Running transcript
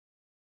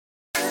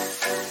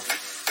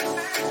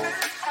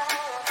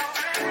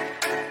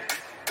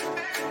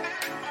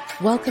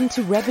Welcome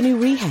to Revenue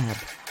Rehab,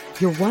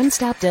 your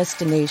one-stop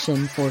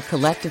destination for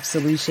collective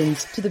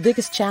solutions to the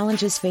biggest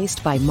challenges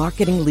faced by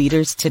marketing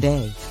leaders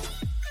today.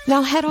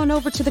 Now head on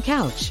over to the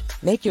couch,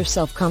 make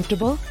yourself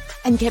comfortable,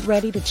 and get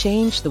ready to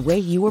change the way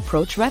you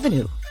approach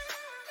revenue.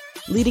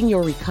 Leading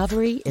your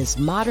recovery is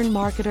modern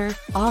marketer,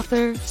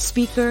 author,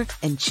 speaker,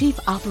 and chief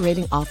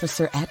operating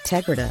officer at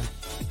Tegrita,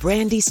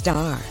 Brandy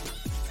Starr.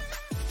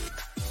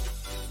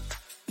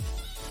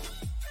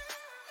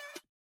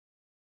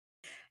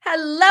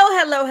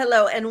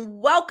 Hello,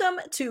 and welcome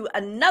to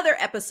another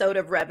episode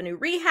of Revenue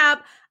Rehab.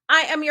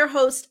 I am your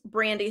host,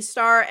 Brandy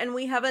Starr, and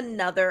we have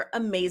another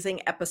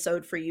amazing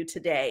episode for you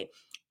today.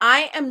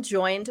 I am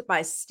joined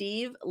by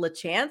Steve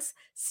LaChance.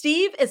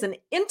 Steve is an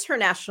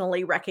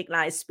internationally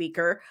recognized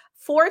speaker,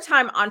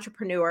 four-time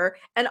entrepreneur,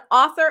 and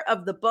author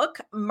of the book,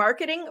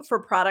 Marketing for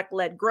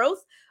Product-Led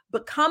Growth,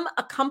 Become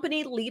a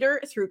Company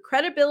Leader Through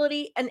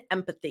Credibility and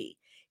Empathy.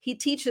 He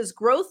teaches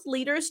growth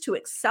leaders to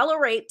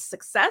accelerate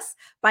success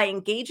by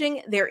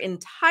engaging their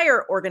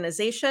entire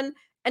organization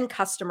and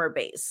customer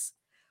base.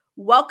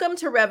 Welcome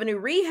to Revenue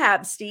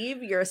Rehab,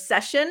 Steve. Your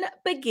session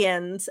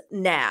begins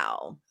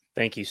now.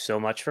 Thank you so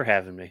much for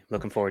having me.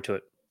 Looking forward to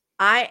it.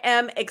 I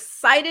am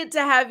excited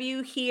to have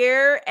you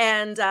here,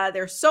 and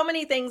there's so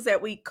many things that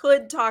we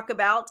could talk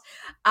about.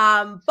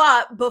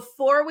 But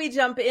before we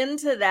jump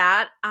into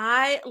that,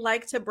 I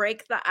like to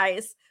break the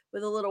ice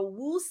with a little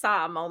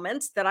woo-saw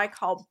moment that I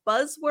call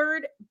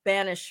buzzword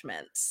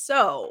banishment.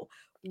 So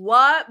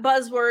what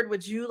buzzword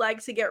would you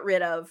like to get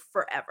rid of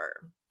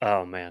forever?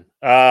 Oh, man.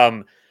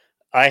 I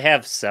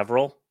have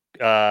several.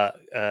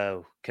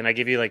 Can I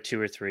give you like two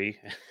or three?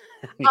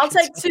 I'll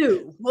take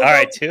two. All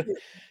right, two.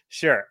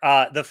 Sure.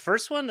 The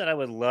first one that I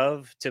would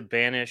love to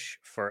banish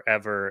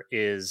forever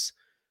is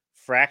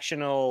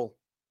fractional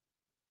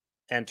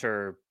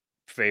enter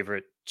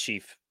favorite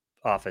chief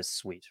office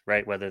suite,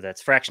 right? Whether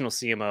that's fractional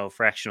CMO,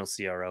 fractional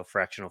CRO,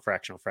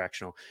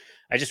 fractional.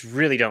 I just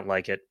really don't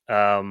like it.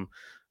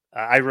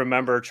 I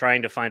remember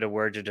trying to find a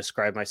word to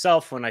describe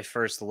myself when I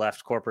first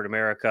left corporate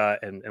America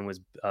and was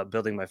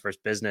building my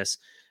first business.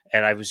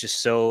 And I was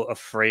just so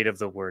afraid of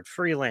the word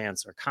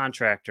freelance or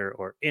contractor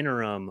or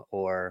interim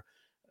or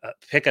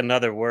pick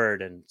another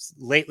word. And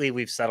lately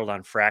we've settled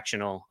on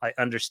fractional. I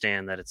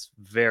understand that it's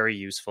very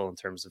useful in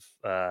terms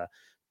of,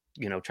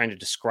 trying to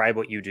describe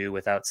what you do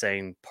without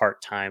saying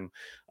part-time,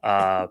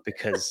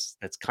 because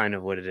that's kind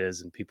of what it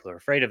is. And people are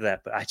afraid of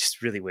that. But I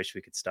just really wish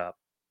we could stop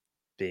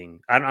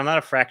being, I'm not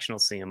a fractional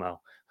CMO.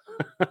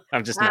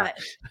 I'm just not.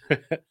 So.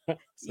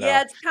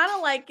 Yeah, it's kind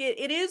of like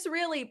it is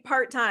really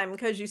part-time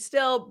because you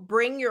still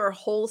bring your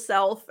whole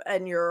self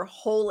and your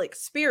whole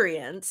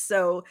experience.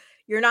 So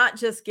you're not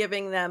just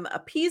giving them a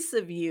piece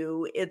of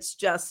you. It's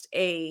just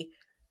a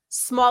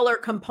smaller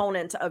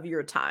component of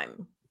your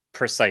time.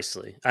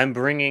 Precisely. I'm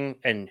bringing,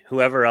 and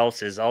whoever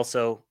else is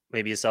also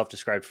maybe a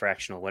self-described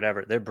fractional,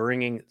 whatever, they're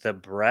bringing the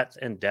breadth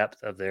and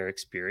depth of their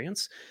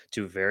experience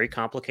to very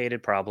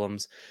complicated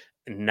problems,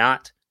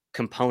 not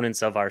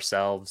components of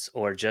ourselves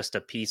or just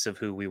a piece of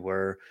who we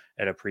were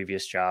at a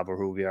previous job or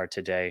who we are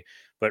today,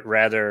 but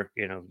rather,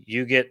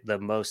 you get the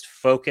most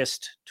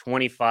focused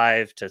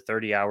 25 to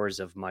 30 hours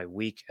of my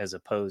week as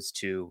opposed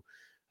to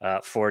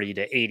 40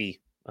 to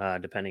 80,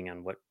 depending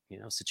on what,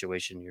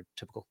 situation your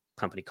typical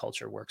company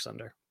culture works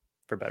under,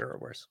 for better or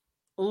worse.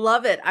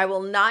 Love it. I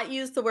will not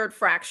use the word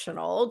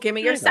fractional. Give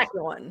me your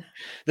second one.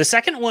 The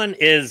second one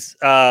is,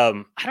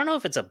 I don't know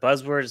if it's a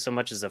buzzword so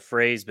much as a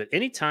phrase, but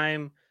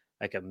anytime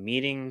like a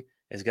meeting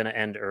is going to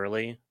end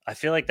early, I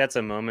feel like that's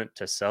a moment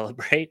to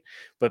celebrate.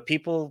 But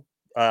people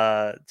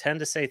tend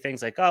to say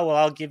things like, oh, well,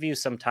 I'll give you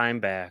some time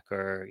back,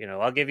 or,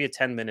 I'll give you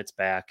 10 minutes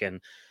back.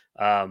 And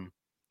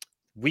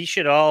we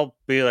should all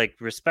be like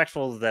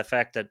respectful of the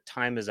fact that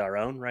time is our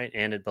own, right?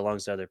 And it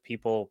belongs to other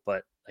people,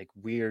 but like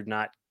we're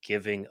not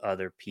giving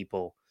other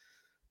people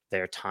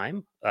their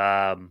time.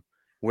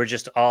 We're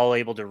just all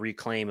able to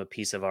reclaim a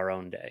piece of our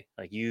own day.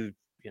 Like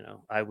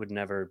I would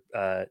never,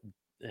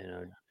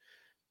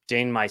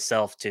 deign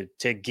myself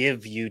to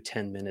give you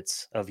 10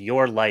 minutes of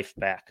your life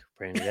back,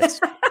 Brandy.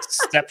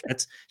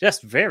 That's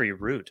just very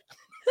rude.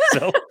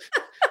 So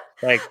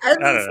like, I was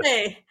gonna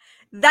say,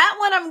 that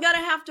one I'm going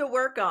to have to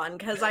work on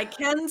because I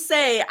can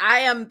say I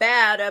am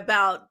bad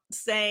about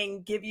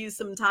saying give you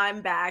some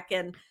time back.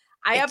 And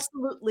I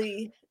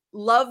absolutely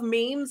love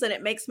memes. And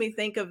it makes me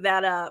think of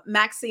that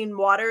Maxine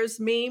Waters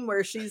meme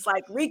where she's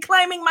like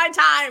reclaiming my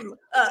time.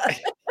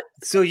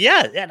 So,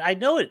 yeah, and I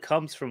know it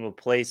comes from a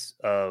place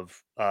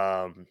of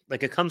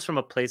it comes from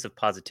a place of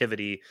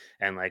positivity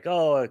and like,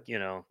 oh,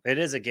 it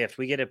is a gift.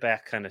 We get it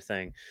back kind of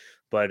thing.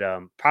 But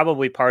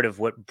probably part of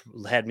what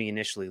had me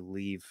initially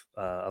leave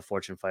a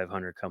Fortune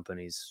 500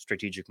 company's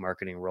strategic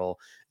marketing role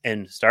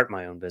and start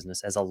my own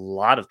business, as a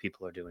lot of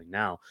people are doing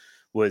now,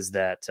 was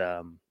that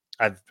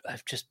I've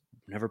just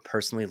never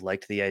personally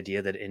liked the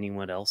idea that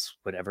anyone else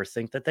would ever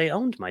think that they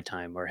owned my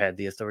time or had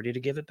the authority to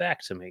give it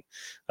back to me.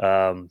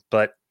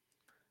 But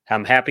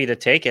I'm happy to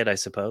take it, I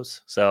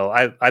suppose. So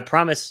I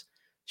promise,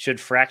 should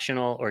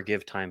fractional or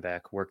give time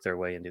back work their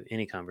way into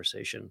any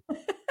conversation,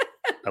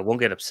 I won't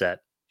get upset.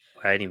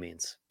 by any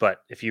means.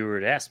 But if you were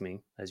to ask me,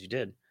 as you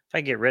did, if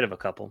I get rid of a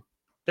couple,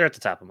 they're at the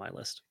top of my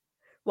list.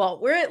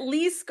 Well, we're at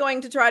least going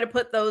to try to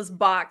put those in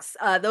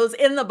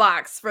the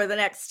box for the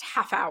next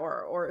half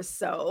hour or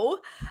so.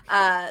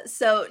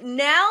 So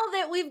now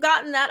that we've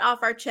gotten that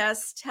off our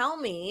chest, tell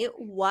me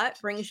what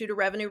brings you to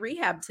Revenue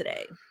Rehab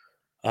today.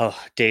 Oh,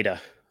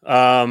 data.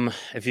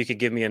 If you could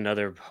give me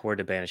another word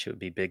to banish, it would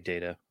be big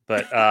data.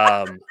 But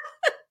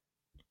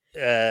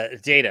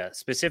data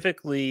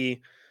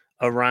specifically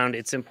around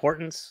its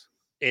importance,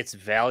 its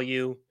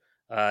value,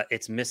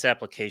 its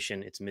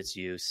misapplication, its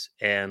misuse,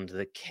 and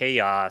the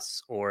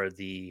chaos or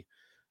the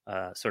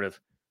sort of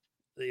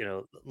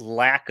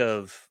lack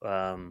of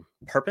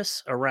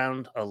purpose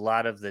around a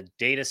lot of the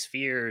data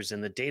spheres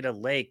and the data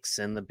lakes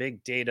and the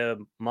big data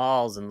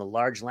malls and the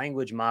large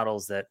language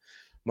models that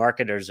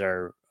marketers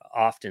are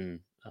often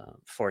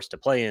forced to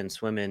play in,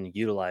 swim in,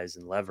 utilize,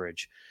 and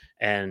leverage,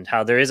 and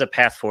how there is a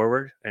path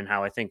forward, and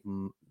how I think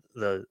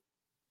the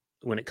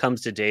when it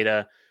comes to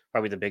data,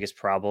 probably the biggest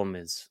problem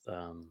is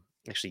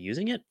actually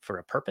using it for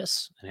a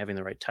purpose and having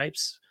the right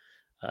types,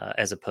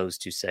 as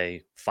opposed to,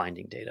 say,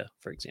 finding data,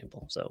 for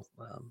example. So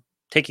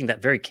taking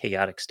that very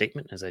chaotic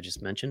statement, as I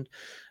just mentioned,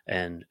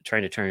 and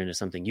trying to turn it into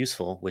something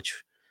useful,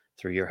 which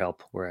through your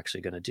help, we're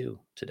actually going to do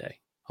today,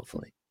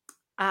 hopefully.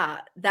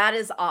 That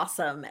is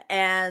awesome.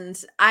 And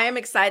I am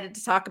excited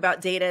to talk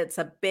about data. It's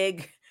a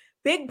big,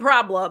 big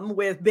problem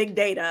with big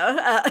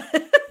data.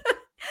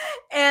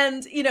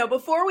 And,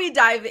 before we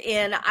dive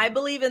in, I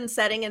believe in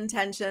setting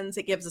intentions.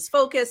 It gives us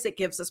focus, it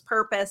gives us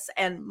purpose,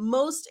 and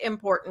most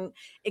important,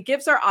 it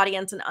gives our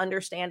audience an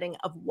understanding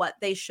of what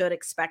they should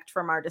expect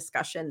from our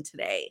discussion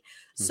today.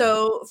 Mhm.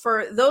 So,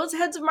 for those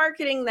heads of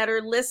marketing that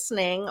are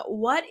listening,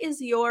 what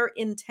is your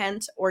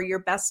intent or your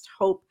best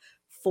hope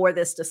for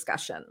this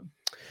discussion?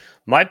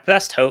 My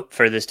best hope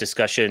for this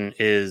discussion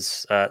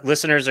is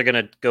listeners are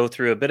going to go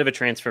through a bit of a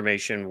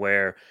transformation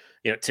where,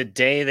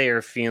 today they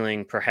are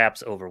feeling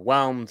perhaps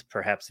overwhelmed,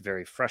 perhaps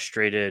very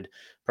frustrated,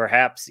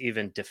 perhaps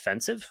even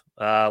defensive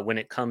when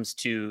it comes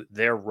to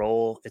their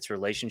role, its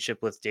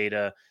relationship with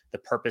data, the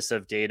purpose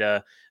of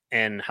data,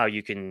 and how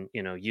you can,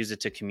 use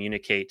it to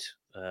communicate,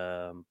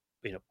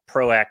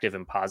 proactive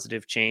and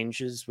positive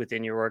changes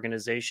within your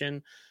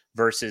organization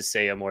versus,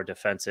 say, a more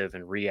defensive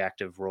and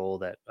reactive role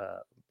that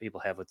people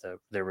have with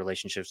their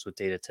relationships with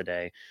data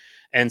today.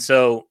 And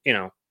so,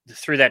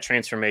 through that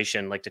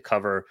transformation, like to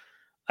cover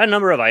a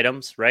number of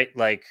items, right?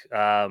 Like,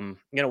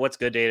 what's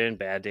good data and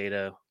bad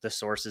data, the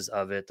sources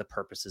of it, the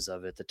purposes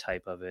of it, the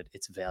type of it,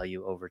 its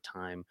value over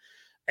time.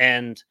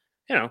 And,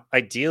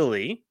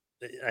 ideally,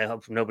 I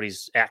hope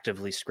nobody's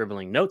actively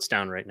scribbling notes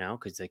down right now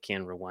because they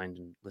can rewind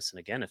and listen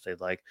again if they'd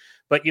like.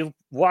 But you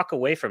walk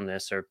away from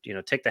this or,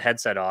 take the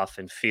headset off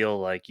and feel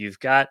like you've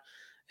got,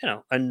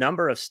 a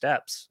number of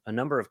steps, a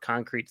number of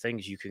concrete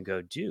things you can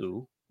go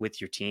do with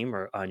your team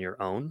or on your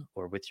own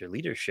or with your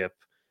leadership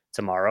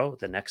tomorrow,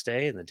 the next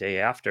day, and the day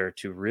after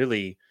to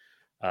really,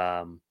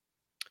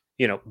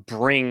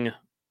 bring,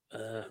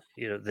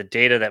 the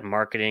data that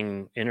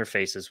marketing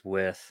interfaces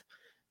with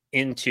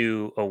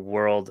into a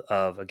world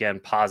of, again,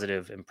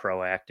 positive and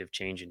proactive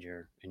change in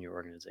your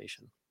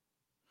organization.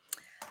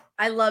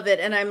 I love it.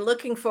 And I'm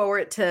looking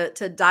forward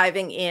to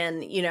diving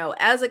in.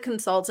 As a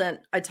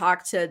consultant, I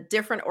talk to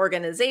different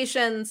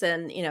organizations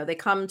and, they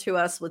come to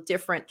us with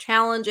different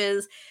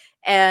challenges.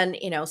 And,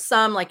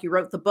 some, like you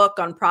wrote the book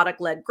on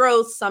product-led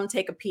growth, some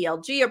take a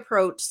PLG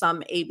approach,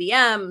 some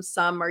ABM,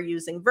 some are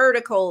using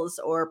verticals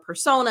or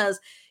personas.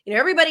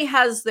 Everybody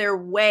has their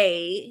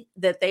way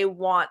that they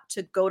want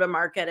to go to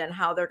market and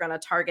how they're going to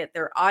target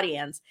their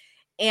audience.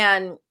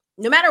 And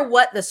no matter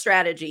what the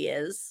strategy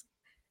is,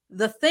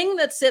 the thing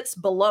that sits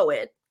below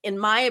it, in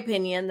my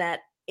opinion,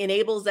 that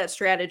enables that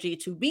strategy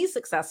to be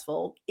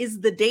successful is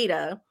the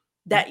data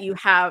that you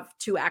have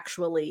to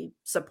actually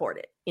support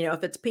it.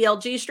 If it's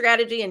PLG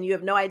strategy and you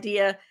have no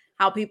idea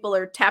how people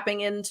are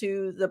tapping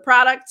into the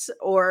product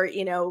or,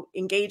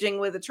 engaging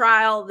with a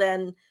trial,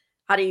 then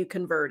how do you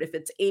convert? If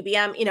it's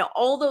ABM,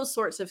 all those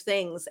sorts of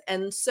things.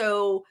 And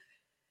so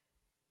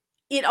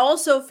it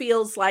also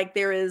feels like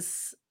there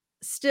is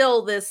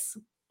still this,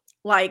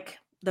 like,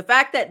 the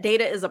fact that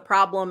data is a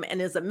problem and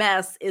is a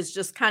mess is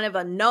just kind of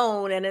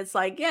unknown. And it's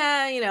like,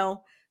 yeah,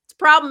 it's a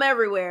problem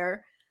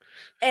everywhere.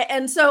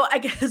 And so I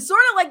guess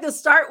sort of like to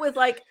start with,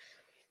 like,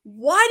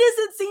 why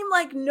does it seem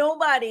like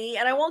nobody,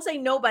 and I won't say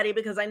nobody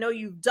because I know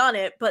you've done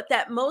it, but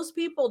that most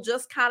people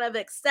just kind of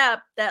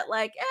accept that,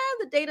 like,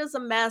 the data's a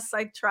mess.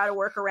 I try to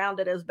work around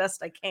it as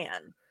best I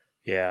can.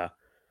 Yeah.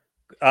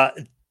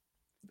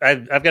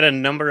 I've got a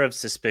number of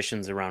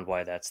suspicions around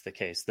why that's the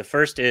case. The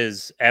first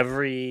is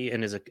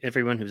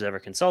everyone who's ever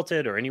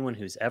consulted or anyone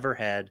who's ever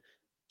had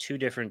two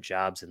different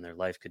jobs in their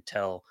life could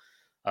tell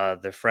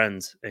their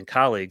friends and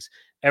colleagues,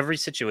 every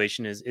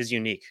situation is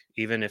unique,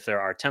 even if there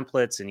are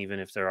templates and even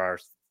if there are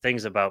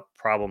things about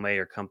problem A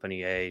or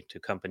company A to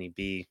company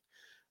B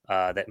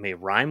that may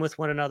rhyme with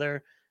one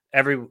another.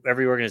 Every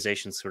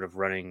organization's sort of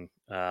running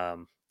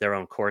their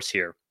own course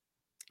here.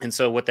 And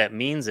so what that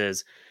means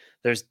is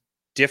there's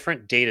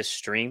different data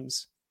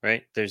streams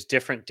right? There's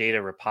different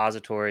data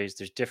repositories,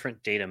 there's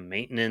different data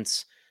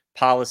maintenance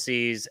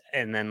policies,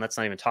 and then let's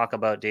not even talk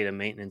about data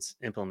maintenance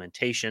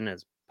implementation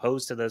as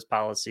opposed to those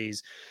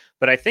policies.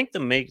 But I think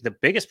the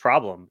biggest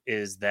problem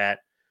is that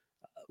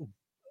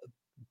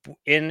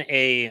in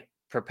a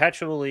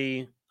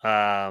perpetually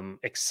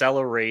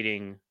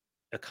accelerating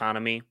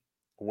economy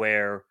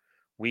where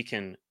we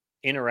can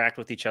interact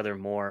with each other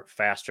more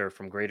faster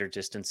from greater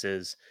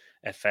distances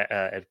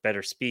at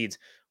better speeds,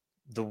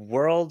 the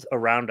world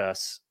around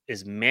us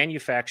is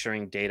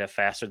manufacturing data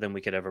faster than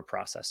we could ever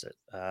process it.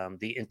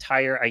 The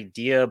entire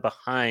idea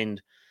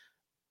behind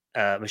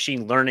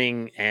machine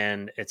learning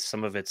and it's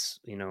some of its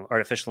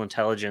artificial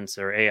intelligence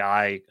or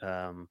AI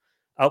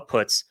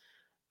outputs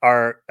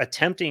are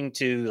attempting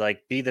to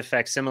like be the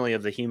facsimile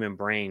of the human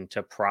brain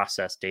to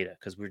process data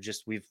because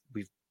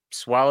we've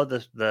swallowed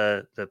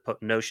the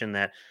notion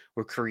that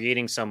we're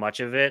creating so much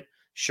of it.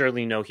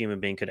 Surely no human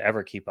being could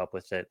ever keep up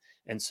with it.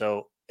 And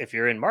so if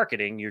you're in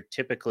marketing, you're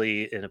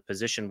typically in a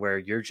position where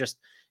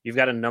you've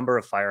got a number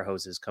of fire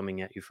hoses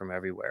coming at you from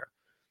everywhere.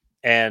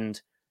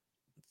 And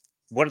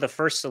one of the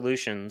first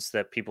solutions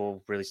that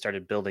people really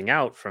started building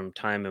out from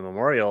time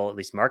immemorial, at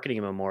least marketing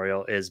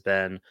immemorial, has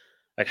been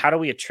like, how do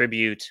we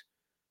attribute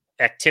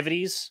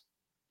activities?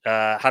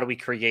 How do we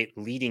create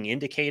leading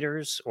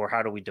indicators, or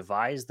how do we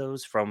devise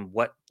those from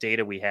what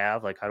data we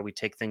have? Like, how do we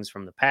take things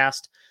from the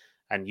past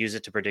and use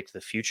it to predict the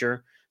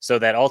future so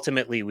that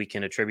ultimately we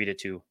can attribute it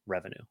to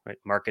revenue, right?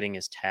 Marketing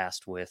is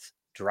tasked with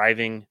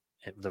driving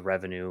the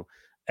revenue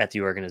at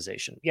the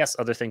organization. Yes,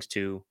 other things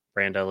too,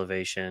 brand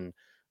elevation,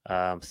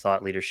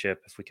 thought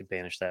leadership. If we could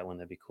banish that one,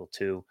 that'd be cool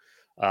too.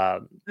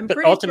 I'm But pretty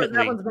sure that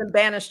ultimately, one's been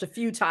banished a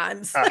few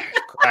times.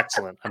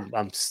 excellent.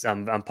 I'm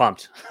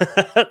pumped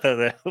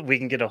that we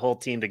can get a whole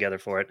team together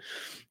for it.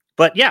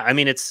 But yeah, I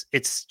mean,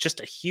 it's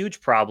just a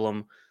huge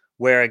problem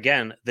where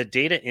again the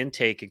data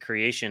intake and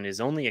creation is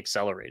only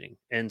accelerating,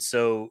 and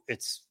so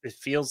it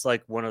feels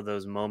like one of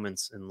those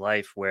moments in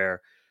life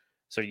where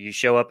so you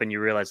show up and you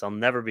realize I'll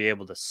never be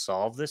able to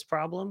solve this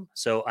problem,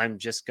 so I'm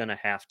just gonna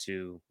have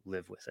to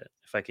live with it.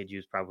 If I could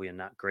use probably a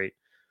not great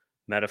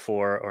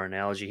metaphor or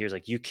analogy here is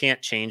like you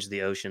can't change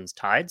the ocean's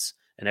tides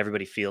and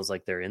everybody feels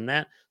like they're in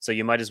that, so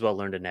you might as well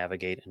learn to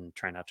navigate and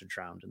try not to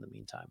drown in the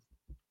meantime.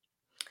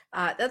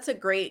 That's a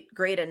great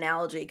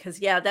analogy because,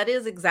 yeah, that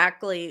is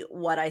exactly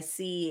what I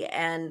see.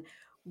 And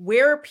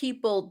where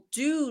people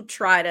do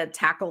try to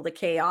tackle the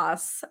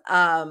chaos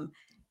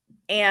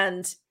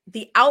and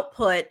the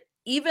output,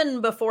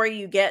 even before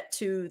you get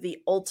to the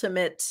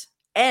ultimate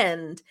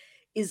end,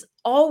 is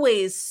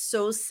always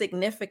so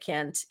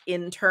significant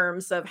in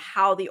terms of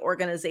how the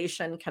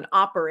organization can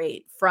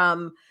operate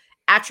from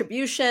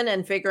attribution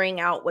and figuring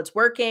out what's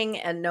working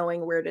and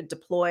knowing where to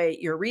deploy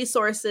your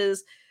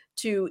resources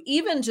to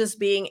even just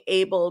being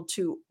able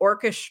to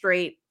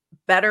orchestrate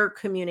better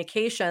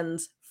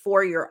communications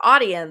for your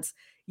audience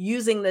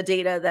using the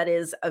data that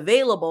is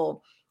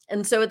available.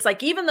 And so it's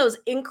like even those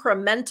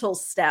incremental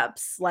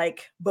steps,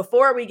 like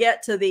before we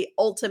get to the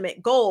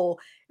ultimate goal,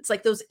 it's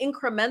like those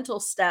incremental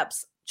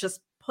steps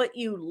just put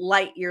you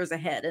light years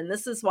ahead. And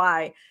this is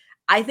why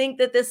I think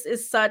that this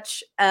is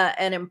such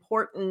an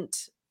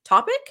important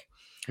topic.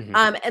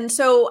 Mhm. And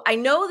so I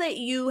know that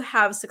you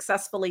have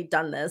successfully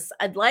done this.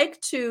 I'd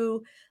like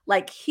to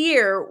like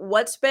hear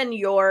what's been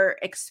your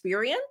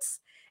experience,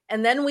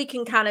 and then we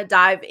can kind of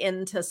dive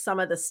into some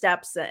of the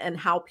steps and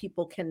how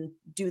people can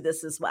do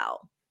this as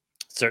well.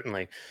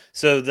 Certainly.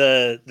 So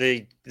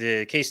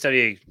the case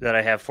study that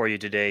I have for you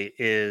today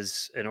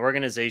is an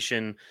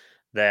organization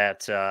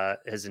that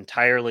is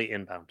entirely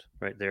inbound.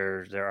 Right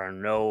there are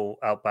no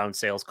outbound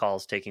sales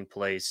calls taking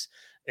place.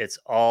 It's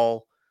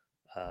all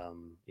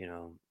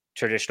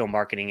traditional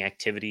marketing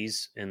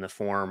activities in the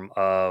form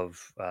of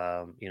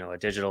a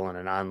digital and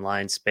an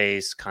online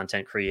space,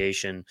 content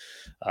creation,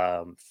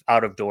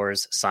 out of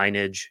doors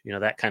signage,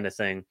 that kind of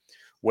thing,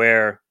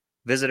 where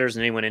visitors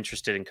and anyone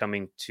interested in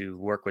coming to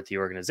work with the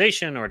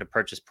organization or to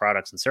purchase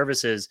products and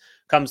services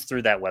comes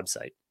through that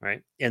website,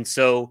 right? And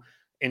so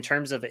in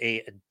terms of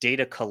a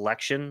data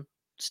collection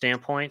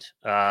standpoint,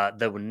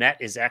 the net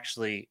is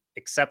actually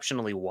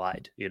exceptionally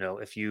wide.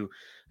 If you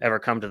ever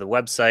come to the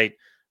website,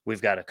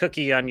 we've got a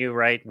cookie on you,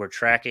 right? We're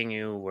tracking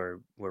you, we're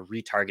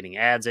retargeting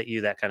ads at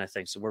you, that kind of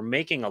thing. So we're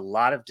making a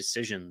lot of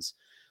decisions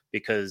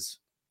because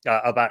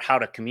about how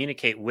to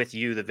communicate with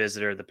you, the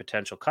visitor, the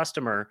potential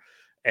customer,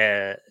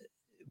 uh,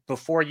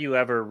 before you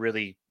ever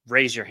really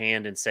raise your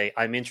hand and say,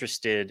 I'm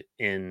interested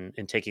in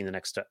taking the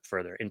next step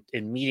further,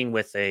 in meeting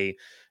with in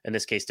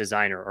this case,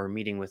 designer, or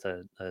meeting with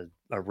a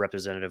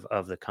representative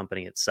of the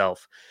company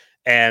itself.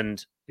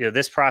 And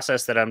this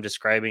process that I'm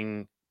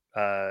describing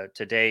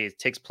today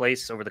takes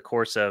place over the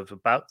course of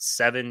about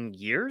 7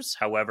 years.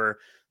 However,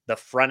 the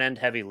front end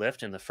heavy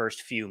lift in the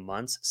first few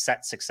months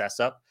set success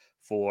up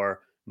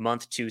for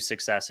month 2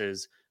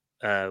 successes,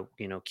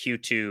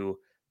 Q2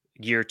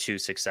 year 2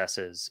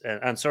 successes,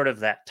 and on sort of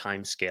that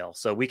time scale.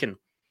 So we can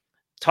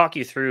talk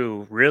you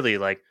through really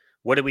like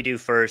what did we do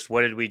first,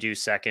 what did we do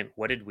second,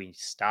 what did we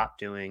stop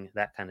doing,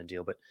 that kind of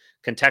deal. But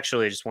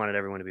contextually, I just wanted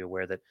everyone to be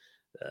aware that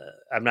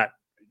I'm not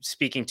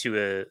speaking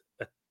to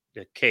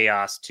a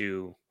chaos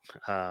to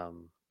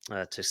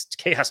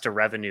chaos to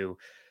revenue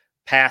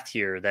path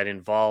here that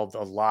involved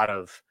a lot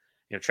of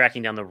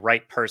tracking down the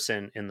right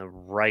person in the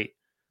right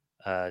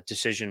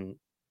decision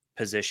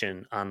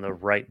position on the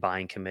right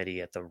buying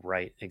committee at the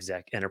right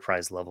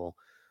enterprise level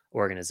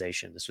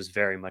organization. This was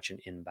very much an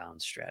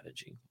inbound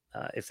strategy,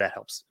 if that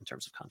helps in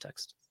terms of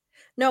context.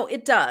 No,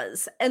 it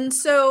does. And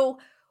so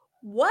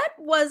what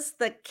was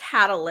the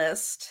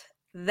catalyst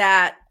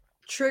that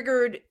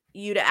triggered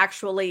you to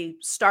actually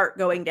start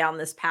going down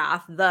this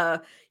path?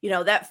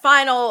 That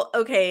final,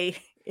 okay,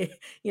 a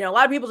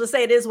lot of people just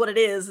say it is what it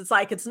is. It's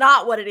like, it's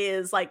not what it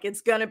is. Like,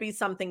 it's going to be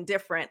something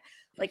different.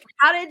 Like,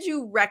 how did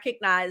you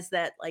recognize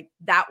that, like,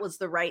 that was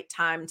the right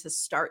time to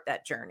start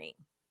that journey?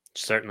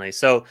 Certainly.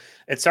 So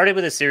it started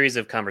with a series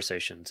of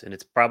conversations, and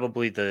it's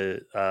probably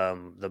the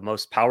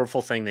most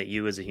powerful thing that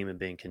you as a human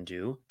being can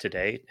do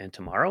today and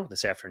tomorrow,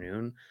 this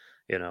afternoon.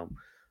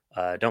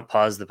 Don't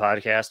pause the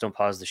podcast, don't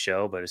pause the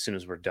show, but as soon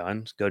as we're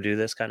done, go do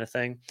this kind of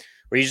thing,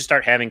 where you just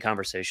start having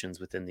conversations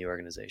within the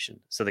organization.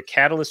 So the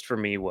catalyst for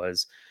me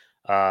was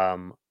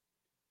having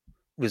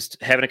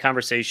a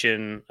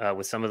conversation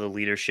with some of the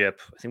leadership.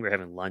 I think we were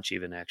having lunch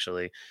even,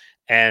 actually.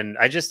 And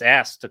I just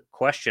asked a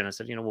question. I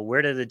said, well,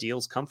 where do the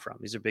deals come from?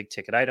 These are big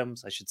ticket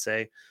items, I should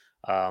say.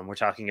 We're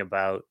talking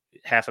about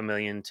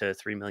 $500,000 to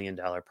 $3 million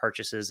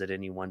purchases at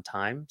any one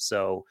time.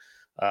 So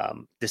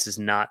this is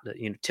not,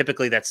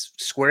 typically that's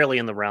squarely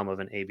in the realm of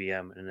an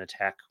ABM and an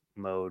attack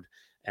mode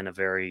and a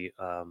very,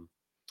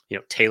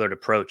 tailored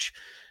approach.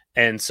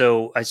 And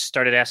so I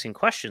started asking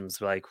questions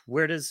like,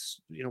 where does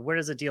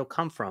a deal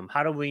come from?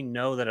 How do we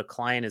know that a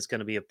client is going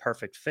to be a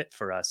perfect fit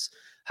for us?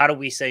 How do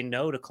we say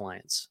no to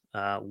clients?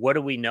 What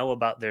do we know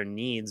about their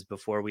needs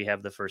before we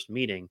have the first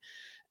meeting?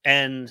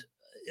 And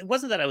it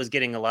wasn't that I was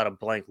getting a lot of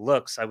blank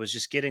looks. I was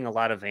just getting a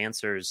lot of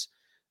answers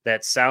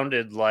that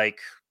sounded like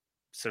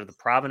sort of the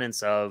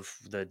provenance of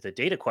the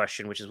data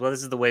question, which is, well,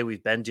 this is the way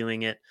we've been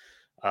doing it.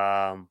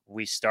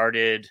 We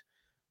started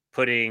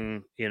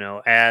putting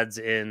ads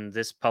in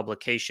this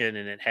publication,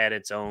 and it had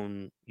its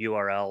own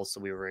URL,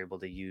 so we were able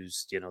to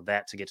use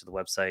that to get to the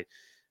website,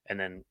 and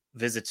then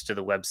visits to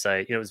the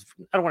website. It was,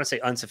 I don't want to say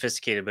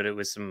unsophisticated, but it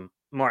was some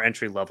more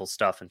entry level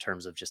stuff in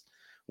terms of just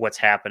what's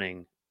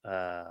happening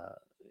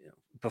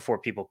before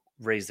people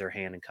raise their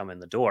hand and come in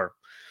the door.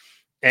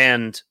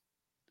 And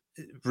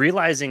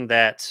realizing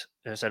that,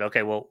 I said,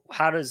 okay, well,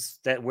 where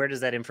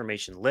does that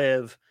information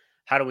live?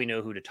 How do we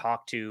know who to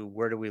talk to?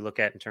 Where do we look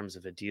at in terms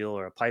of a deal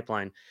or a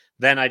pipeline?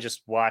 Then I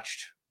just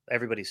watched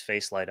everybody's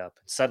face light up.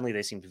 And suddenly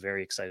they seemed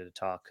very excited to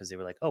talk because they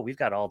were like, oh, we've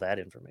got all that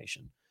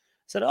information.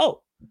 I said,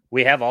 oh,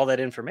 we have all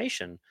that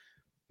information.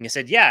 And I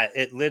said, yeah,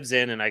 it lives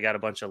in, and I got a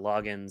bunch of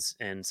logins,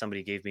 and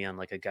somebody gave me on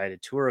like a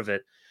guided tour of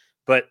it.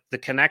 But the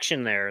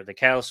connection there, the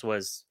catalyst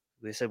was,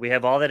 they said, we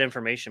have all that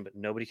information, but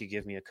nobody could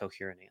give me a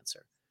coherent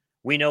answer.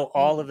 We know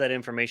all of that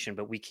information,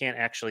 but we can't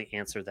actually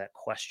answer that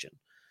question.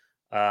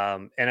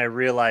 And I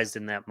realized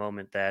in that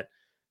moment that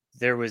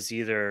there was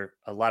either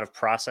a lot of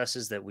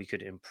processes that we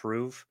could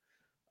improve.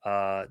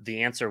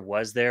 The answer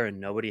was there, and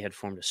nobody had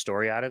formed a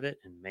story out of it.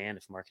 And man,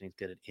 if marketing's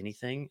good at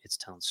anything, it's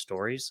telling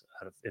stories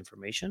out of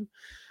information.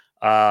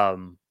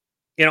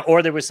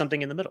 Or there was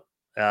something in the middle.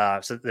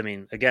 So, I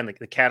mean, again,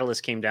 the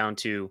catalyst came down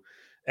to,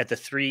 at the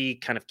three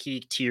kind of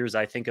key tiers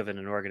I think of in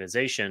an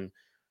organization,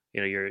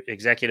 your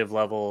executive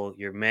level,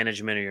 your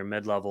management or your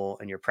mid-level,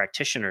 and your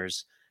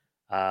practitioners.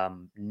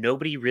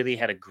 Nobody really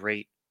had a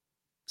great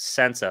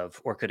sense of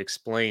or could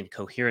explain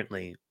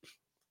coherently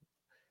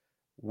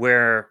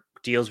where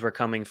deals were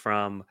coming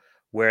from,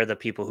 where the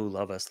people who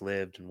love us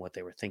lived and what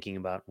they were thinking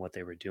about and what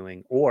they were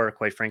doing, or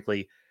quite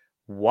frankly,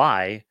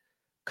 why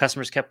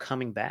customers kept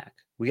coming back.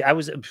 We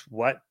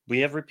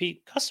have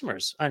repeat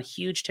customers on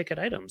huge ticket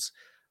items.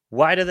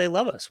 Why do they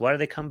love us? Why do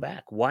they come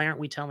back? Why aren't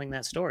we telling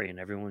that story? And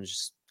everyone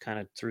just kind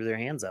of threw their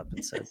hands up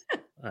and said,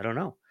 I don't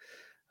know.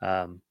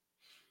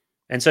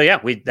 And so, yeah,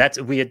 we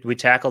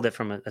tackled it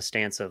from a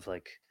stance of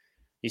like,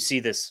 you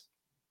see this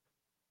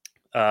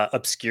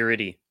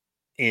obscurity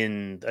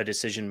in a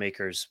decision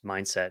maker's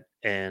mindset,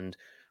 and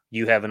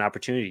you have an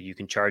opportunity. You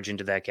can charge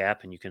into that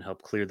gap, and you can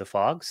help clear the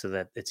fog so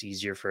that it's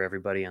easier for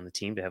everybody on the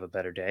team to have a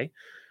better day.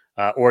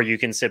 Or you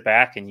can sit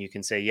back and you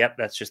can say, yep,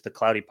 that's just the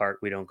cloudy part.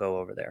 We don't go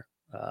over there.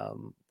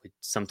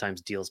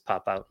 Sometimes deals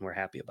pop out and we're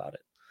happy about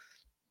it.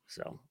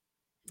 So,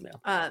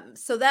 yeah.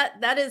 So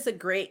that is a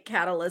great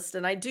catalyst.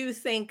 And I do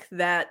think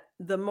that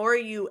the more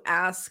you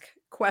ask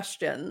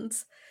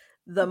questions,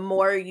 the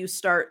more you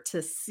start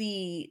to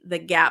see the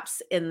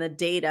gaps in the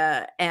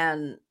data,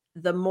 and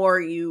the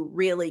more you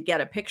really get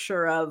a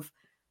picture of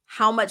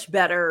how much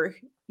better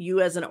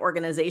you as an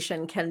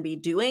organization can be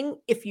doing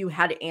if you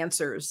had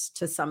answers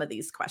to some of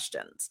these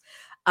questions.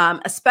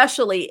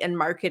 Especially in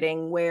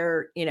marketing,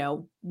 where,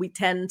 we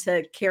tend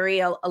to carry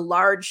a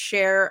large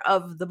share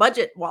of the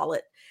budget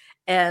wallet.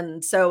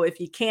 And so if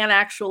you can't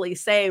actually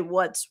say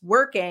what's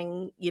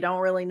working, you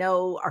don't really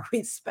know, are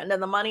we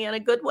spending the money in a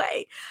good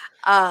way?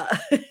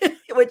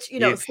 Which,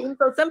 seems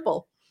so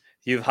simple.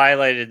 You've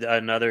highlighted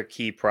another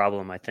key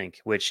problem, I think,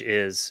 which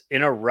is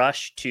in a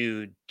rush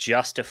to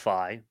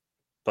justify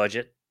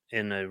budget,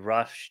 in a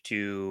rush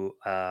to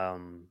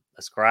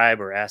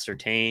ascribe or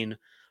ascertain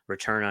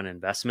return on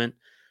investment,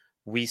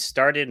 we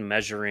started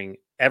measuring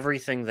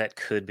everything that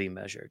could be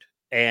measured.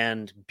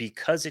 And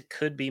because it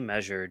could be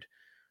measured,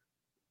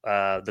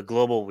 the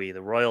global we,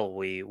 the royal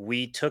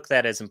we took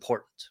that as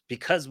important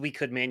because we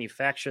could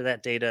manufacture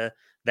that data.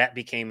 That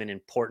became an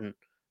important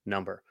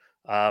number.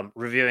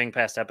 Reviewing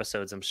past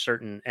episodes, I'm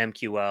certain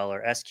MQL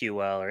or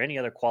SQL or any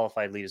other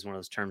qualified lead is one of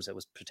those terms that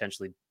was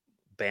potentially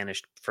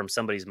banished from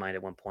somebody's mind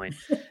at one point.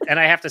 And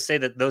I have to say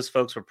that those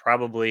folks were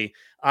probably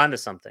onto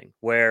something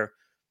where,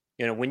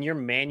 when you're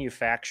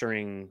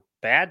manufacturing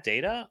bad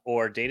data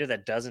or data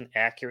that doesn't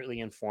accurately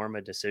inform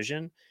a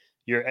decision,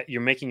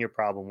 you're making your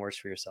problem worse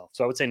for yourself.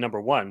 So I would say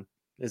number one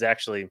is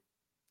actually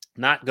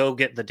not go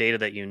get the data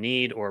that you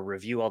need or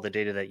review all the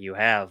data that you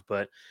have,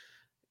 but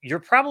you're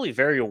probably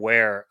very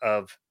aware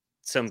of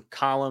some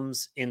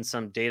columns in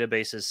some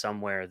databases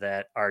somewhere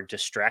that are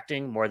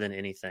distracting more than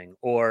anything,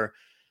 or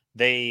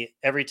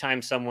every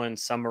time someone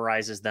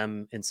summarizes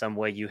them in some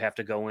way, you have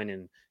to go in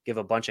and give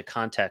a bunch of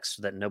context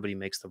so that nobody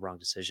makes the wrong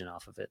decision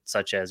off of it,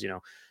 such as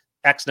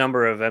X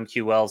number of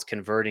MQLs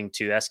converting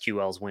to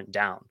SQLs went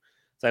down.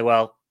 It's like,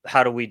 well,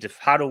 how do we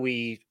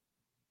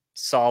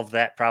solve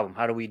that problem?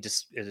 How do we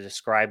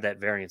describe that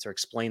variance or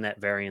explain that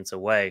variance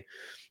away?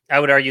 I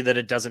would argue that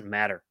it doesn't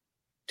matter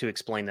to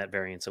explain that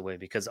variance away,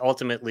 because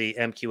ultimately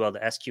MQL to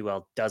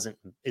SQL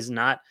is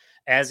not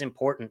as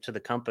important to the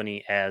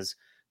company as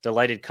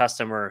delighted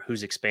customer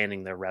who's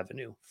expanding their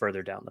revenue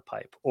further down the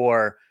pipe,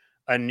 or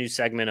a new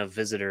segment of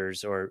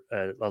visitors, or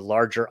a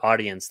larger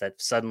audience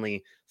that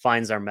suddenly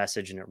finds our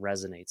message and it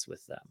resonates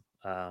with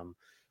them.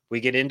 We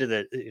get into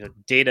the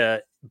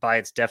data by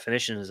its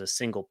definition is a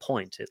single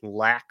point. It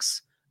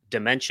lacks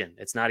dimension.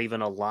 It's not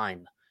even a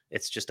line.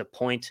 It's just a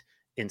point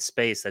in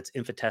space that's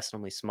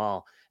infinitesimally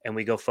small. And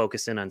we go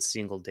focus in on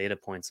single data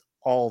points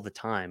all the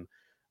time,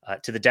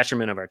 to the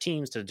detriment of our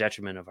teams, to the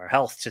detriment of our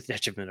health, to the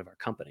detriment of our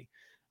company.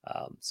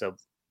 So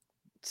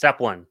step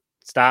one,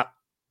 stop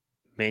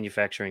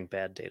manufacturing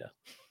bad data,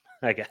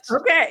 I guess.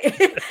 Okay.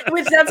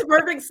 Which that's a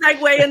perfect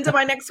segue into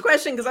my next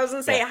question, because I was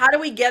going to say, Yeah. how do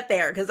we get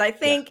there? Because I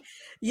think,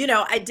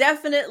 I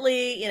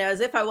definitely,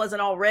 as if I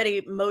wasn't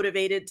already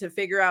motivated to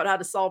figure out how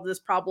to solve this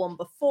problem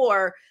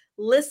before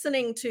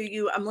listening to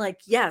you, I'm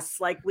like, yes,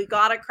 like we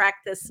got to crack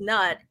this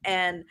nut.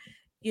 And,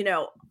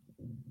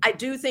 I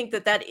do think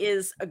that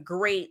is a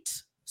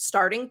great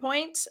starting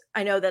point.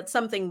 I know that's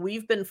something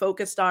we've been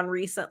focused on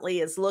recently,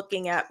 is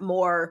looking at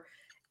more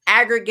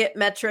aggregate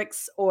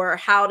metrics, or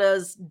how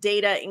does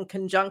data in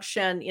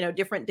conjunction,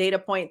 different data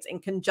points in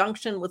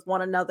conjunction with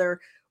one another,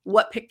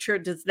 what picture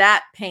does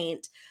that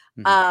paint?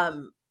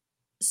 Mm-hmm.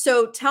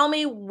 So tell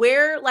me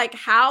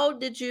how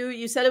did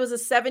you said it was a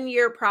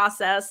 7-year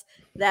process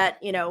that,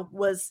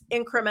 was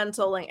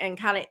incremental and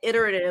kind of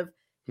iterative.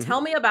 Mm-hmm.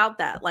 Tell me about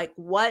that. Like,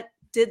 what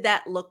did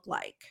that look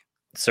like?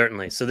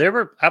 Certainly. So there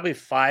were probably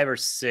 5 or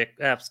 6,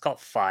 let's call it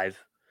five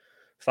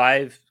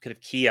kind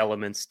of key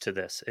elements to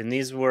this. And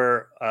these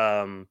were,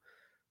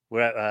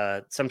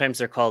 sometimes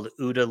they're called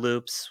OODA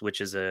loops,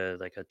 which is a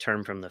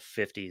term from the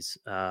 50s.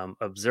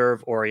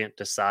 Observe, orient,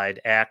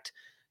 decide, act.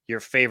 Your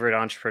favorite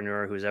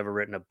entrepreneur who's ever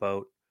written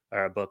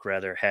a book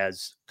rather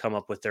has come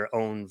up with their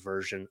own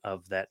version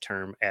of that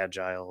term.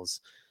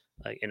 Agile's,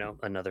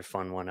 another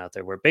fun one out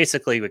there, where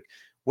basically,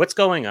 what's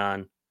going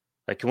on?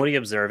 Like, can we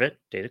observe it?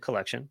 Data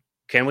collection.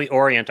 Can we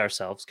orient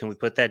ourselves? Can we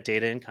put that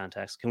data in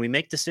context? Can we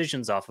make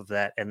decisions off of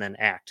that and then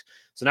act?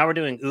 So now we're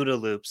doing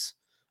OODA loops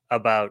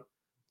about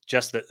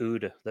just the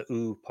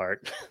OO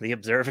part, the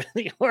observe and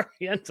the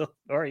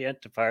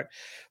orient part.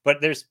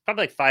 But there's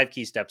probably 5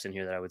 key steps in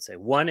here that I would say.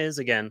 One is,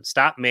 again,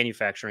 stop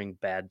manufacturing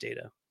bad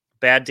data.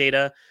 Bad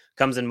data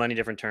comes in many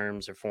different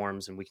terms or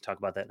forms, and we can talk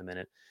about that in a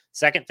minute.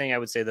 Second thing I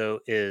would say, though,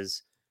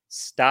 is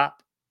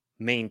stop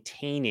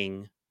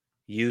maintaining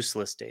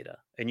useless data.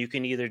 And you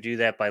can either do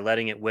that by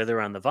letting it wither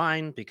on the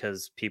vine,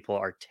 because people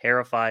are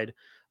terrified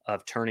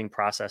of turning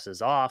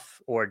processes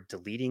off or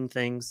deleting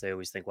things. They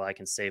always think, well, I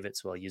can save it,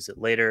 so I'll use it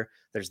later.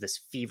 There's this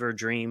fever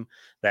dream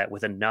that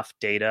with enough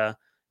data,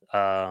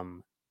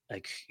 it'll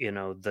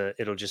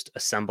just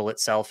assemble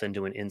itself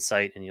into an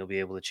insight and you'll be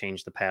able to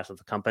change the path of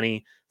the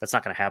company. That's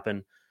not going to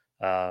happen.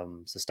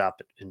 So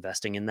stop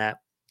investing in that.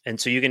 And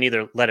so you can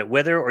either let it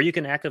wither or you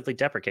can actively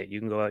deprecate. You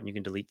can go out and you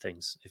can delete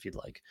things if you'd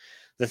like.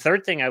 The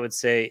third thing I would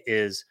say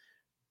is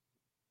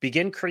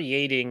begin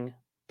creating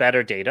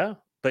better data,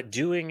 but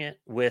doing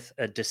it with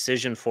a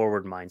decision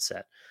forward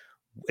mindset.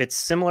 It's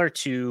similar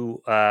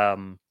to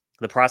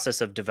the process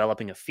of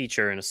developing a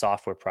feature in a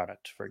software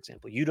product, for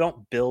example. You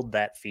don't build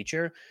that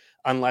feature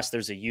unless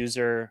there's a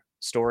user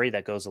story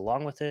that goes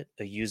along with it,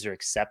 a user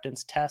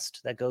acceptance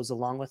test that goes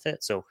along with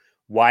it. So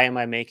why am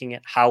I making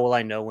it? How will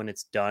I know when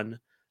it's done?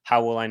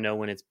 How will I know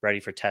when it's ready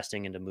for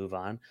testing and to move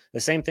on?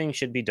 The same thing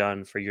should be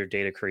done for your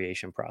data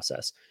creation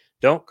process.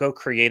 Don't go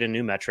create a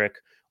new metric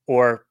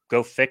or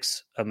go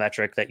fix a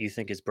metric that you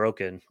think is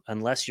broken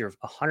unless you're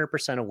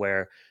 100%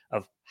 aware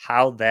of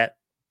how that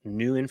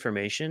new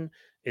information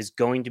is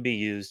going to be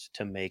used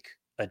to make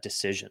a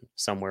decision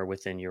somewhere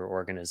within your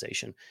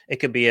organization. It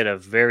could be at a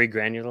very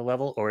granular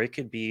level, or it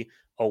could be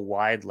a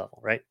wide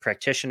level, right?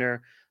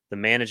 Practitioner, the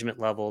management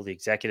level, the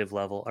executive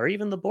level, or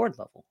even the board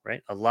level,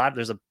 right?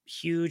 There's a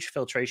huge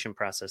filtration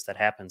process that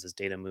happens as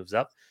data moves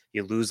up.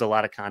 You lose a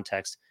lot of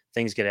context.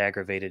 Things get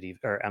aggregated,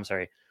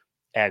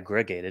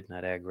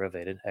 not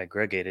aggravated,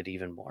 aggregated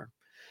even more.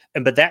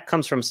 But that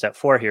comes from step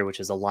 4 here, which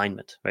is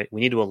alignment, right?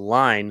 We need to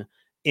align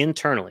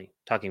internally,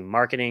 talking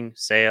marketing,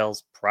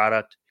 sales,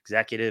 product,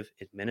 executive,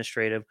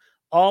 administrative,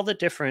 all the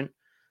different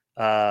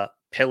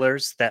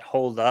pillars that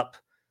hold up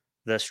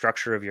the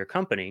structure of your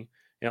company,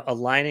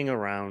 aligning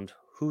around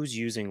who's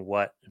using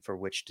what and for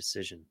which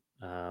decision.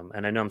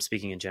 And I know I'm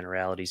speaking in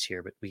generalities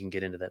here, but we can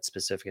get into that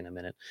specific in a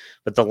minute.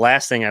 But the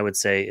last thing I would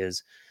say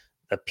is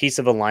a piece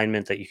of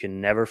alignment that you can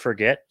never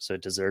forget, so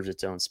it deserves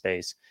its own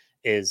space,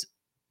 is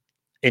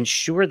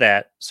ensure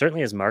that,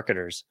 certainly as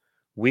marketers,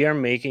 we are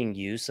making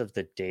use of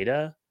the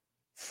data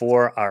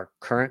for our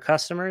current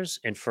customers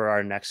and for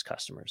our next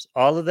customers.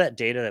 All of that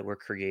data that we're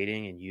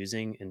creating and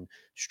using and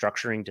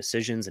structuring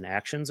decisions and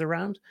actions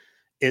around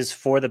is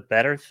for the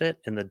benefit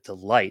and the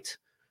delight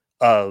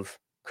of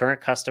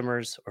current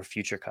customers or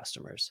future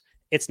customers.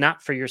 It's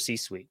not for your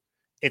C-suite.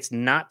 It's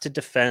not to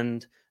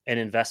defend an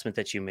investment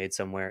that you made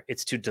somewhere.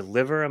 It's to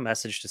deliver a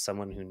message to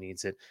someone who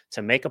needs it,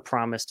 to make a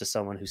promise to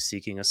someone who's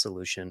seeking a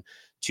solution,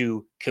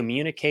 to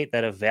communicate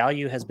that a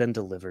value has been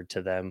delivered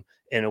to them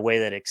in a way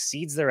that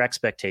exceeds their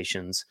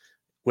expectations,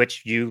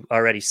 which you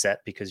already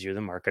set because you're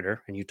the marketer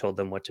and you told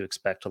them what to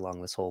expect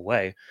along this whole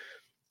way,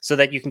 so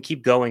that you can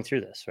keep going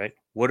through this, right?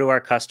 What do our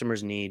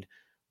customers need?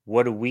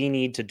 What do we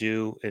need to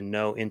do and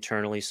know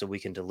internally so we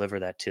can deliver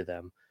that to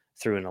them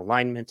through an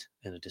alignment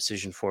and a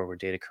decision forward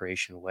data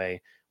creation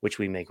way, which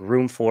we make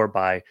room for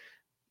by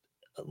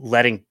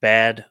letting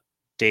bad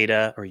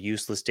data or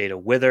useless data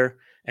wither.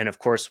 And of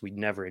course, we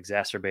never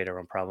exacerbate our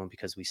own problem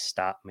because we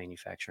stop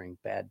manufacturing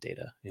bad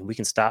data. And we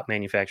can stop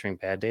manufacturing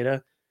bad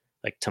data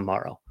like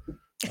tomorrow.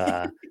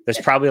 There's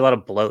probably a lot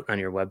of bloat on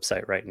your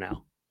website right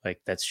now. Like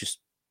that's just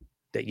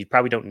that you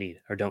probably don't need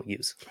or don't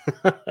use.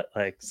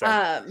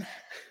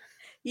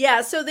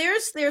 Yeah, so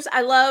there's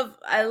I love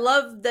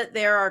that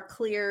there are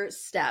clear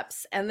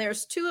steps, and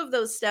there's 2 of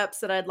those steps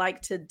that I'd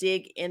like to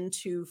dig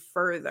into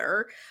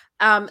further.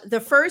 The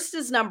first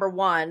is number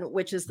 1,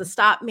 which is the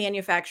stop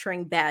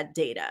manufacturing bad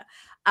data.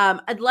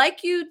 I'd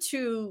like you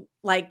to,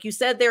 like you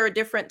said, there are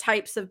different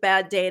types of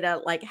bad data,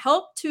 like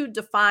help to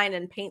define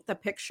and paint the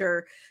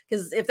picture,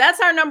 because if that's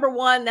our number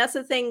 1, that's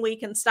the thing we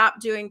can stop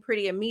doing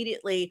pretty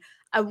immediately.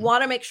 I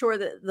want to make sure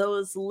that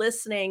those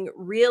listening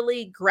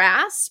really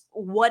grasp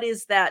what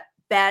is that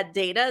bad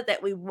data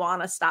that we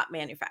want to stop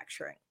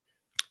manufacturing.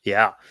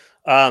 Yeah.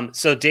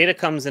 So data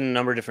comes in a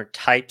number of different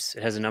types.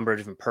 It has a number of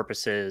different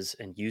purposes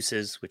and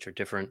uses, which are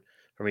different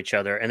from each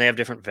other, and they have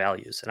different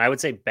values. And I would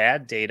say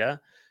bad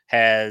data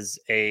has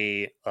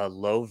a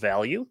low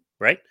value,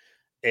 right?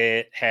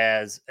 It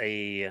has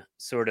a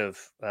sort of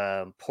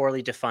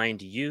poorly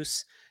defined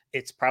use.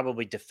 It's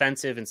probably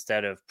defensive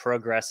instead of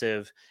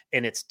progressive.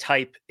 And its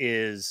type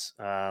is,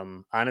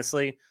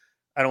 honestly,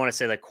 I don't want to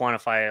say like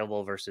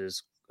quantifiable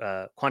versus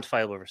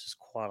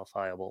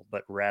quantifiable,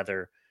 but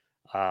rather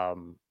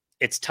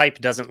its type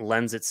doesn't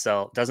lend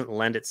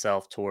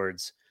itself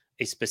towards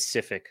a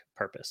specific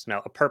purpose.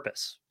 Now, a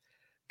purpose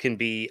can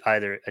be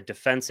either a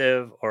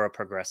defensive or a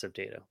progressive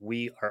data.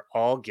 We are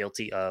all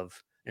guilty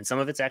of, and some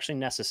of it's actually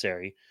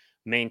necessary,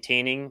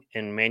 maintaining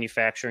and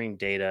manufacturing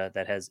data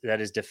that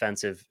is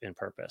defensive in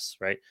purpose,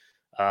 right?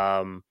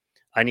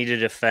 I need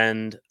to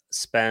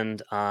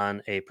spend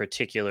on a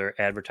particular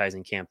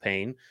advertising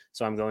campaign.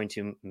 So I'm going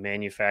to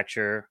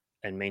manufacture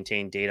and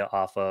maintain data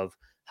off of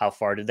how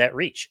far did that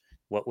reach?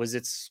 What was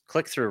its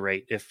click-through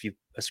rate if you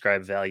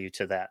ascribe value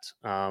to that?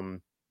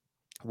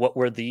 What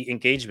were the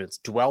engagements,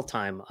 dwell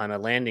time on a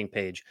landing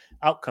page,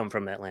 outcome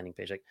from that landing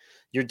page? Like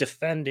you're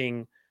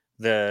defending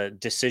the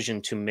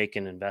decision to make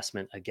an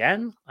investment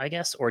again, I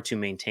guess, or to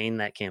maintain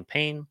that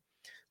campaign.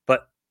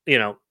 But,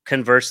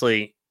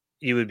 conversely,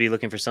 you would be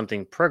looking for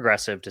something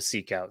progressive to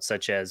seek out,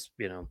 such as,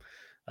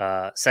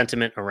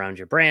 sentiment around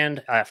your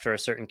brand after a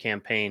certain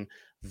campaign,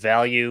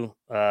 value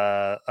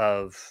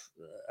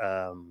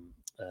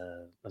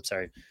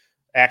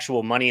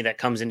actual money that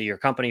comes into your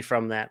company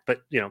from that.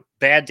 But,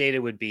 bad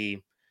data would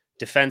be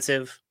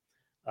defensive.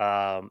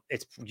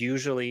 It's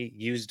usually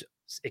used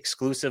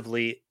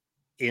exclusively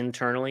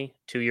internally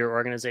to your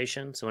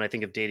organization. So when I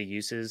think of data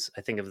uses,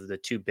 I think of the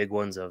 2 big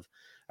ones are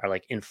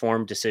like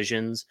informed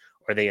decisions,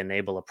 or they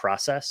enable a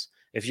process.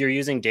 If you're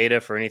using data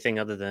for anything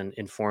other than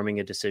informing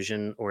a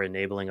decision or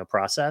enabling a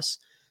process,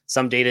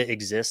 some data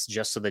exists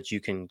just so that you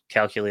can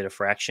calculate a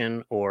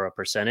fraction or a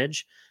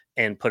percentage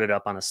and put it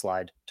up on a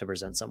slide to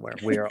present somewhere.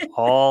 We are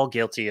all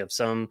guilty of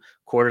some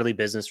quarterly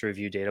business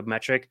review data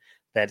metric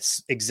that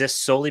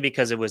exists solely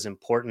because it was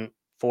important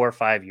 4 or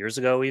 5 years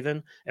ago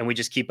even, and we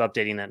just keep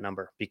updating that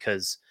number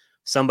because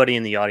somebody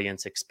in the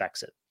audience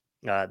expects it.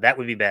 That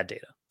would be bad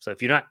data. So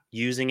if you're not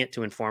using it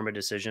to inform a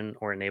decision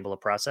or enable a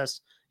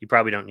process, you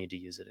probably don't need to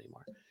use it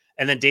anymore.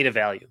 And then data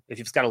value, if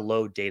you've got a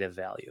low data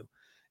value.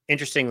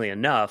 Interestingly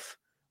enough,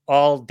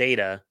 all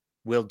data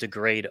will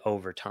degrade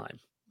over time.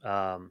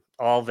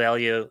 All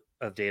value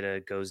of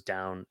data goes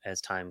down as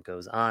time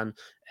goes on.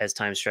 As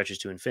time stretches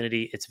to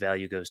infinity, its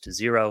value goes to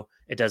zero.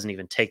 It doesn't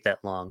even take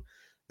that long.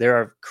 There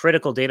are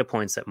critical data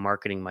points that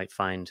marketing might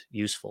find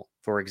useful.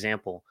 For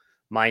example,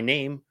 my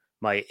name,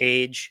 my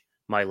age,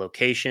 my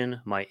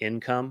location, my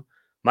income.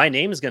 My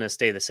name is going to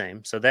stay the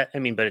same. So that,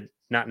 but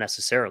not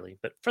necessarily,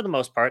 but for the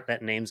most part,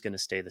 that name's going to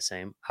stay the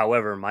same.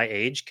 However, my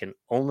age can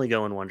only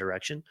go in one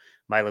direction.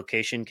 My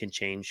location can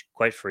change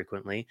quite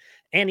frequently.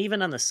 And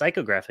even on the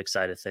psychographic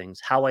side of things,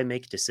 how I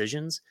make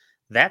decisions,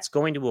 that's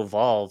going to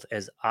evolve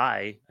as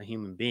I, a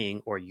human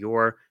being, or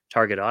your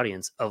target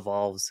audience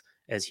evolves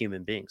as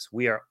human beings.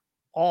 We are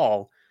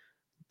all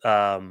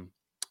ingesting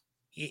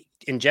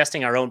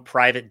our own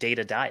private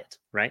data diet,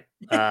 right?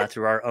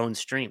 Through our own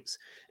streams.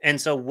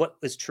 And so what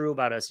was true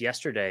about us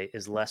yesterday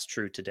is less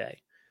true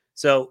today.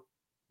 So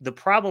the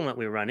problem that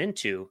we run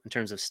into in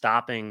terms of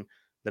stopping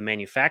the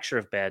manufacture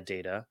of bad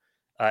data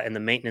and the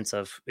maintenance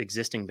of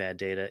existing bad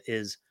data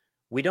is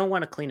we don't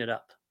want to clean it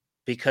up,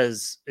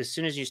 because as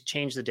soon as you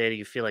change the data,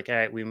 you feel like, all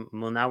right,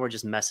 now we're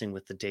just messing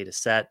with the data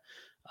set,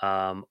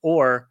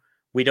 or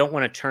we don't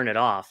want to turn it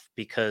off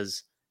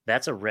because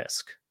that's a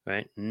risk,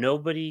 right?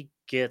 Nobody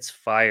gets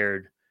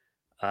fired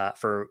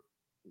for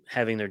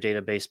having their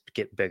database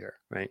get bigger,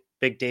 right?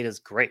 Big data is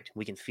great.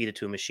 We can feed it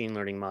to a machine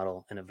learning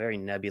model in a very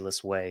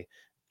nebulous way,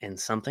 and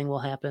something will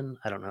happen.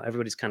 I don't know.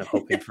 Everybody's kind of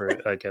hoping for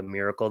like a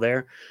miracle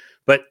there,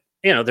 but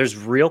there's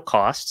real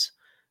costs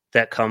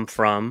that come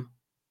from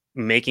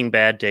making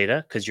bad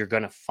data, because you're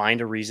going to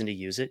find a reason to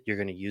use it. You're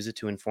going to use it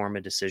to inform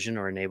a decision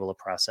or enable a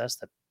process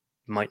that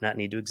might not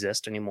need to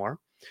exist anymore.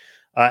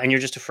 And you're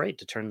just afraid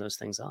to turn those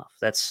things off.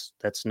 That's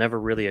never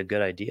really a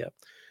good idea.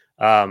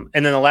 And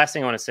then the last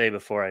thing I want to say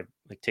before I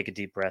take a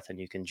deep breath and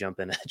you can jump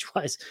in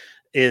edgewise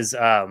is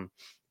the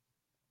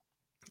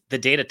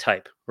data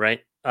type,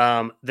 right?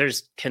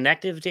 There's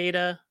connective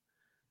data,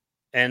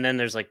 and then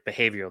there's like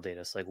behavioral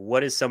data. So like,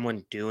 what is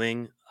someone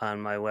doing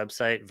on my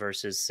website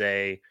versus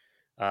say,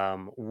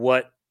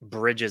 what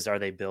bridges are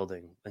they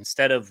building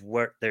instead of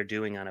what they're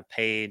doing on a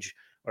page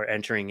or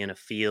entering in a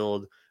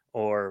field,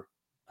 or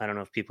I don't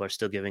know if people are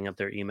still giving up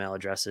their email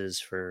addresses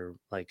for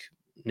like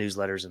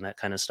newsletters and that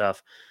kind of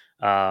stuff,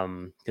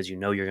 because you're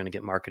going to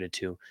get marketed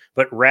to,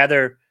 but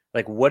rather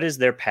like what is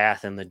their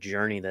path and the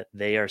journey that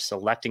they are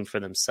selecting for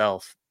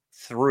themselves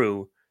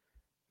through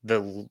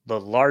the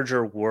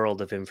larger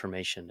world of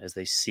information as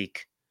they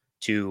seek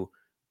to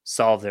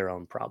solve their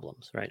own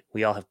problems, right?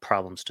 We all have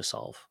problems to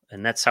solve.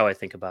 And that's how I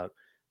think about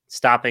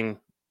stopping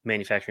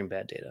manufacturing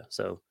bad data.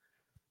 So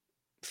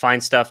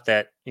find stuff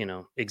that,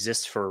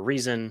 exists for a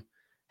reason,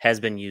 has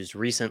been used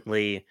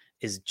recently,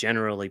 is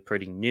generally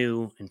pretty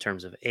new in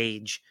terms of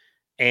age,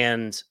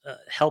 and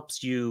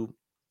helps you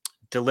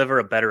deliver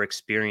a better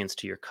experience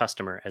to your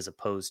customer as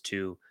opposed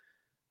to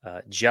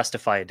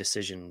justify a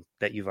decision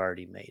that you've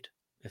already made,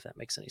 if that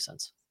makes any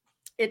sense.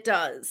 It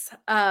does.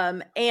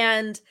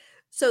 And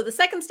so the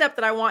second step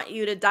that I want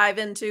you to dive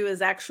into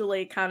is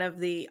actually kind of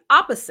the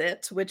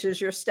opposite, which is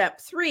your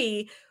step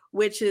 3,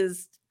 which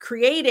is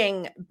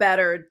creating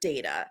better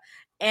data.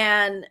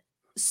 And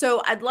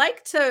so I'd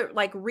like to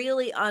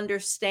really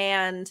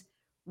understand,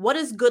 what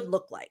does good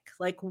look like?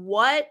 Like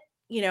what,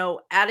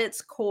 at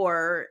its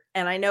core,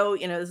 and I know,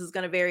 this is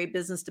going to vary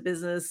business to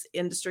business,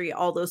 industry,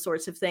 all those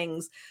sorts of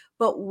things,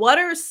 but what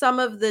are some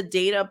of the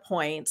data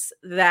points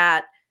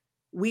that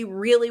we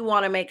really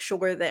want to make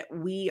sure that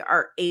we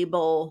are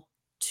able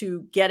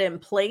to get in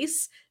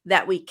place,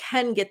 that we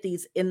can get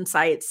these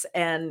insights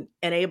and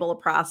enable a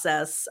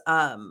process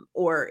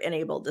or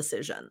enable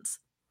decisions?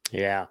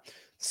 Yeah.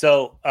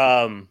 So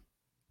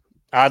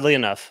oddly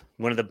enough,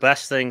 one of the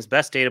best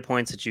data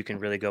points that you can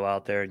really go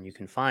out there and you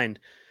can find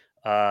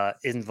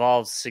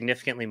involves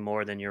significantly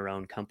more than your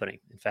own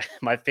company. In fact,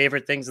 my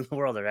favorite things in the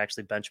world are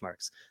actually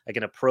benchmarks, like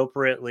an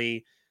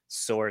appropriately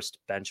sourced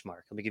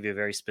benchmark. Let me give you a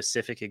very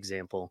specific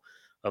example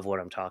of what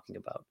I'm talking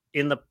about.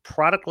 In the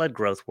product-led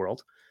growth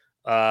world,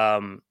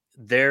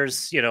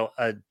 there's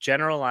a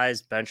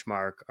generalized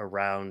benchmark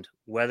around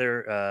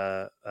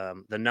whether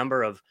the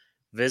number of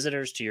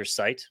visitors to your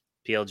site.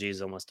 PLG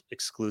is almost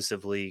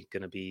exclusively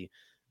going to be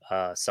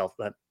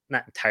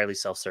not entirely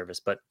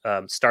self-service, but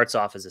starts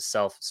off as a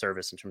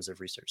self-service in terms of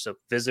research. So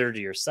visitor to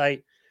your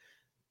site.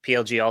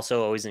 PLG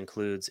also always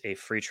includes a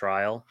free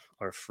trial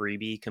or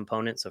freebie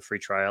component. So free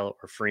trial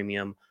or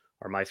freemium,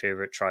 or my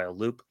favorite, trial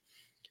loop.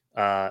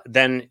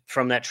 Then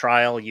from that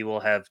trial, you will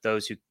have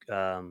those who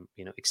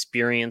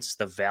experience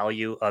the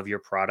value of your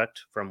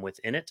product from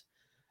within it.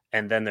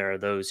 And then there are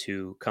those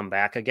who come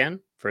back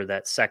again for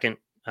that second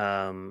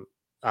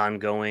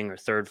ongoing or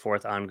third,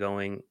 fourth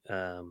ongoing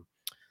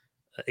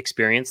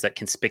experience, that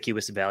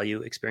conspicuous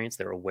value experience.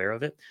 They're aware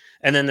of it.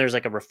 And then there's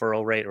like a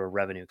referral rate or a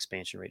revenue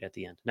expansion rate at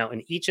the end. Now,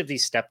 in each of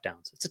these step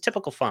downs, it's a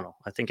typical funnel.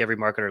 I think every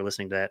marketer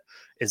listening to that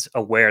is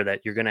aware that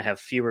you're going to have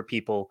fewer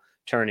people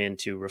turn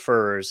into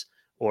referrers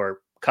or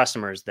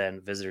customers than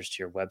visitors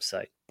to your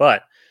website.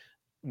 But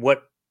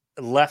what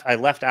I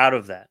left out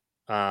of that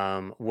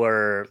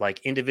were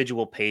like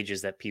individual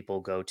pages that people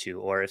go to,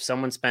 or if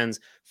someone spends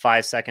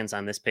 5 seconds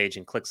on this page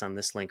and clicks on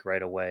this link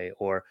right away,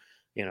 or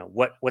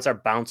what's our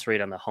bounce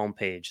rate on the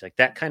homepage, like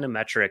that kind of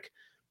metric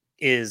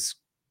is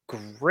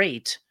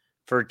great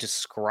for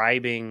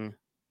describing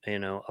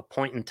a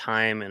point in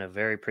time in a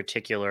very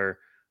particular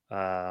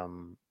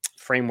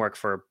framework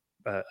for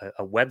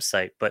a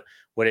website. But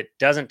what it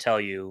doesn't tell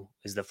you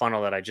is the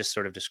funnel that I just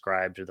sort of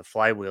described, or the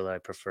flywheel that I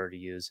prefer to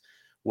use,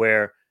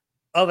 where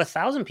of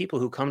 1,000 people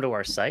who come to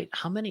our site,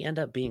 how many end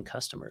up being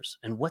customers,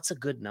 and what's a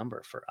good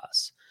number for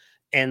us?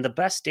 And the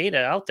best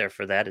data out there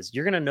for that is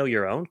you're going to know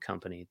your own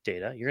company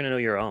data. You're going to know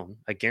your own.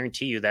 I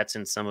guarantee you that's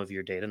in some of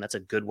your data, and that's a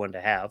good one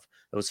to have.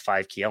 Those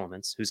 5 key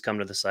elements: who's come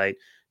to the site,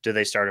 do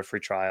they start a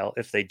free trial?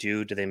 If they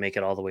do they make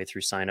it all the way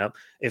through sign up?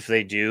 If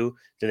they do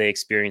they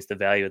experience the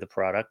value of the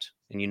product?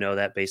 And you know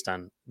that based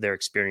on their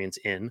experience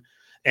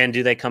and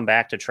do they come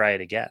back to try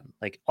it again?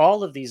 Like,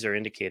 all of these are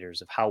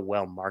indicators of how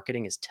well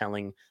marketing is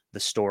telling the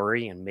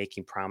story and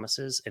making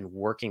promises and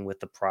working with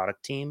the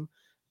product team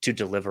to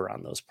deliver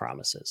on those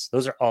promises.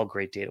 Those are all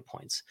great data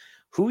points.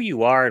 Who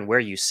you are and where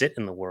you sit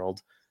in the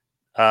world,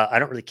 I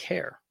don't really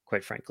care,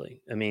 quite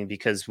frankly. I mean,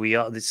 because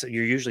you're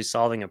usually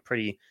solving a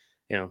pretty,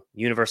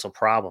 universal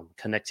problem,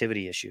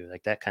 connectivity issue,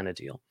 like that kind of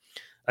deal.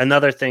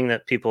 Another thing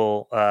that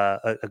people,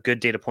 a good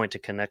data point to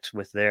connect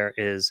with there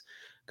is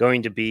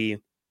going to be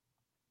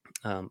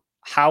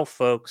how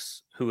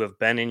folks who have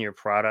been in your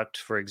product,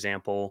 for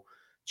example,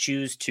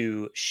 choose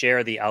to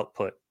share the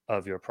output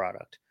of your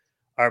product.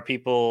 Are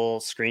people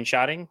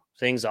screenshotting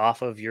things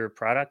off of your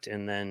product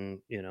and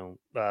then,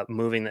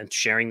 moving and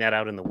sharing that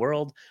out in the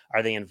world?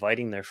 Are they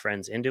inviting their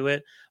friends into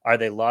it? Are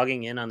they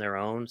logging in on their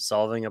own,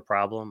 solving a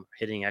problem,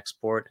 hitting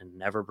export, and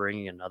never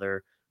bringing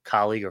another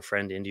colleague or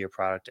friend into your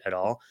product at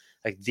all?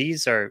 Like,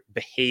 these are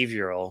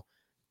behavioral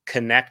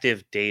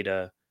connective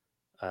data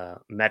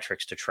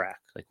metrics to track.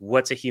 Like,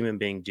 what's a human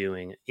being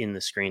doing in the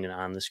screen and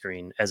on the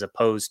screen, as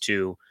opposed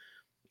to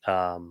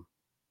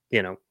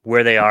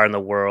where they are in the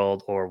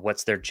world, or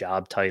what's their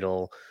job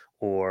title,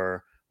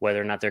 or whether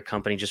or not their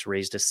company just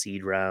raised a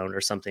seed round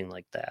or something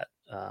like that.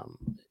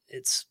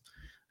 It's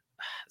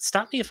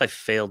Stop me if I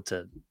failed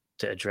to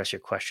address your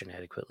question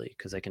adequately,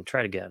 because I can try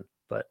it again,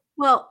 but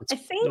Well, it's I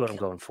really think what I'm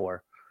going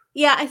for.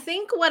 Yeah, I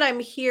think what I'm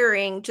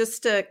hearing,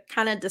 just to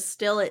kind of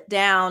distill it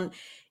down,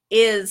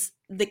 is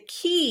the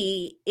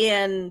key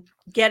in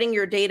getting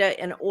your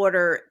data in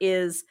order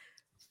is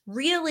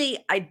really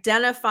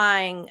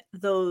identifying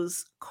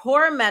those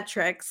core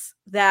metrics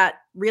that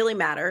really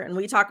matter. And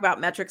we talk about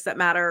metrics that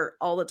matter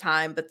all the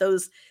time, but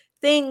those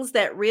things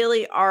that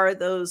really are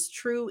those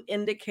true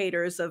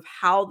indicators of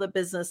how the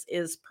business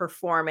is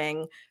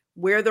performing,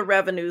 where the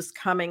revenue's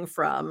coming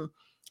from,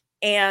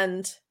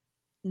 and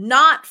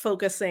not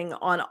focusing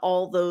on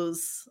all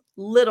those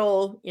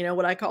little,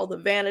 what I call the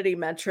vanity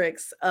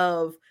metrics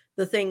of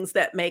the things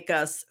that make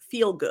us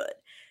feel good. And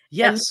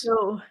Yes.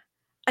 so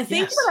I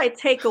think what Yes. I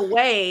take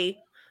away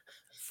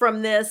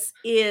from this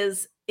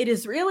is it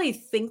is really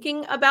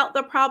thinking about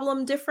the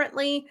problem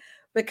differently,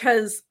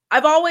 because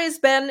I've always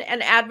been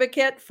an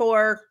advocate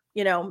for,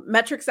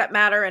 metrics that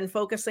matter and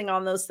focusing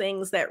on those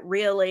things that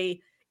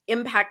really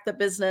impact the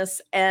business,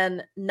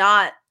 and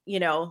not,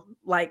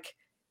 like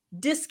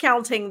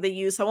discounting the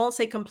use. I won't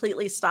say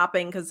completely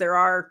stopping, because there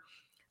are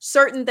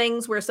certain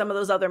things where some of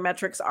those other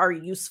metrics are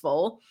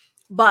useful,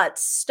 but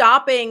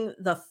stopping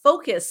the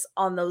focus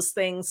on those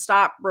things,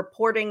 stop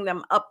reporting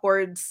them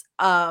upwards,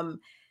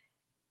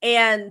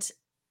 and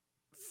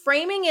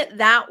framing it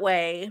that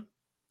way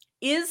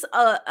is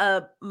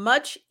a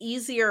much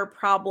easier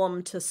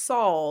problem to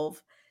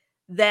solve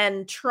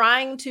than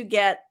trying to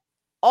get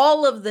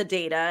all of the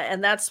data.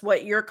 And that's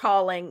what you're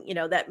calling,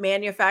 that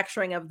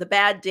manufacturing of the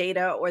bad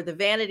data or the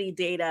vanity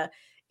data,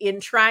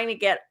 in trying to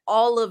get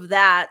all of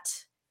that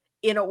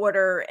in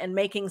order and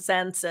making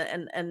sense,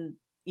 and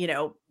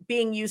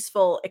being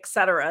useful,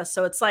 etc.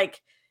 So it's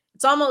like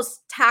it's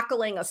almost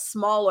tackling a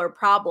smaller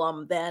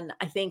problem than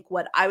I think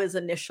what I was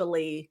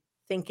initially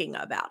thinking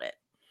about it.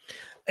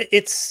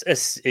 It's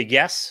a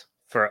yes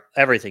for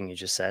everything you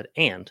just said,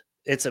 and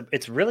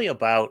it's really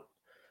about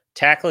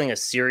tackling a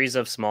series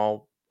of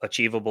small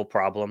achievable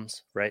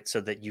problems, right? So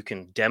that you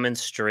can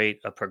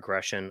demonstrate a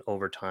progression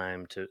over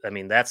time.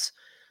 That's,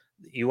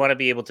 you want to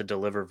be able to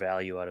deliver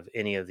value out of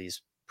any of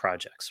these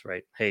projects,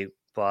 right? Hey,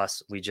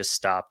 boss, we just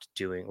stopped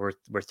doing,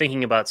 we're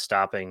thinking about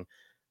stopping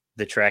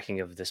the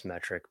tracking of this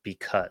metric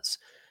because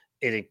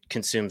it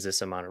consumes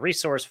this amount of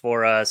resource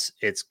for us.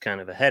 It's kind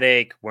of a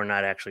headache. We're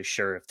not actually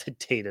sure if the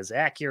data is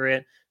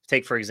accurate.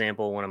 Take, for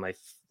example, one of my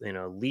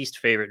least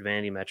favorite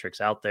vanity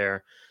metrics out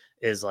there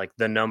is like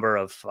the number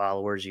of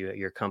followers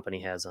your company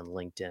has on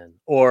LinkedIn,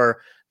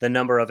 or the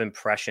number of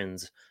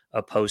impressions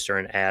a post or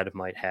an ad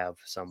might have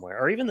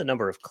somewhere, or even the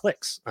number of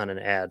clicks on an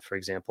ad, for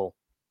example,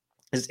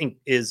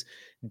 is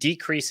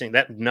decreasing.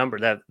 That number,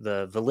 that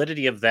the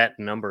validity of that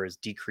number is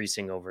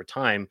decreasing over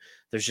time.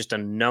 There's just a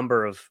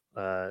number of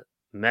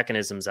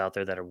mechanisms out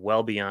there that are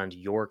well beyond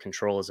your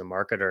control as a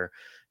marketer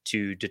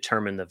to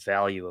determine the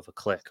value of a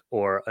click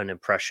or an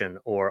impression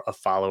or a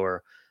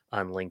follower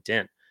on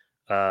LinkedIn.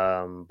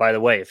 By the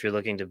way, if you're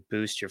looking to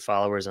boost your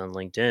followers on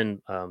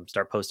LinkedIn,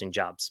 start posting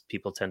jobs.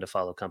 People tend to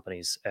follow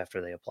companies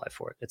after they apply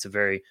for it. It's a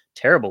very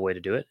terrible way to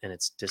do it, and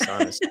it's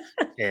dishonest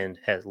and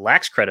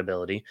lacks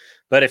credibility.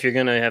 But if you're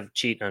going to have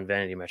cheat on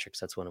vanity metrics,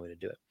 that's one way to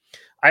do it.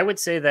 I would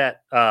say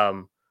that,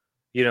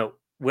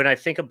 when I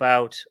think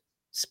about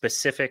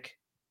specific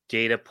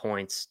data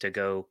points to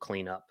go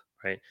clean up,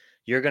 right?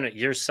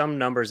 There's some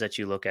numbers that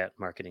you look at,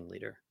 marketing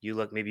leader.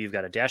 Maybe you've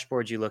got a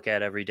dashboard you look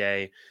at every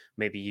day.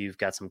 Maybe you've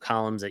got some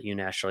columns that you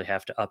naturally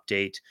have to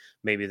update.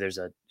 Maybe there's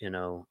a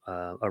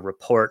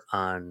report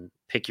on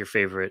pick your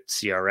favorite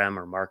CRM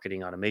or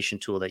marketing automation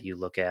tool that you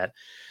look at.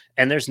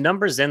 And there's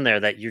numbers in there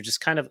that you're just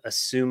kind of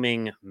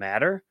assuming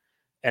matter.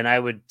 And I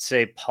would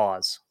say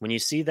pause. When you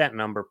see that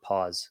number,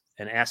 pause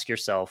and ask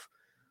yourself,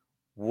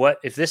 what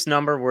if this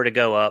number were to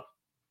go up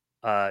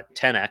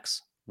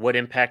 10x? What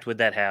impact would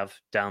that have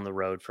down the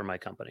road for my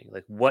company?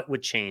 Like, what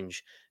would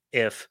change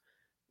if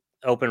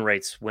open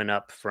rates went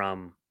up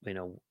from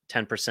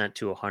 10%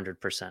 to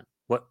 100%?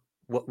 What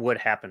would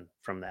happen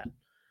from that?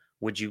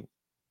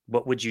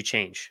 What would you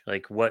change?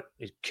 Like, what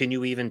can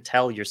you even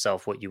tell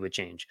yourself what you would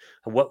change?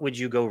 What would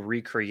you go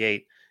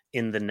recreate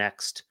in the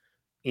next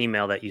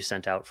email that you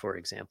sent out, for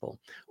example?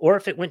 Or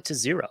if it went to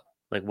zero,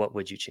 like, what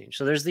would you change?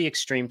 So there's the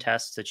extreme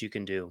tests that you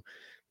can do,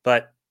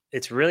 but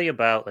it's really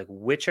about, like,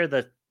 which are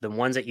the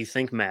ones that you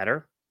think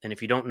matter. And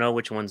if you don't know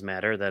which ones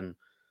matter, then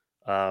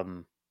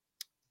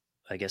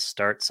I guess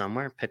start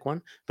somewhere, pick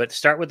one, but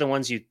start with the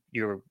ones you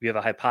have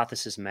a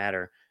hypothesis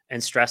matter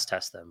and stress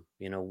test them,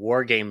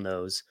 war game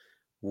those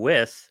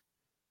with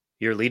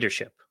your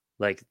leadership.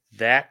 Like,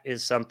 that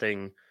is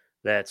something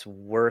that's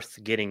worth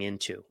getting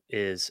into,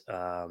 is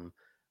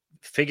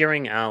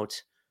figuring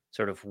out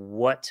sort of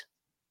what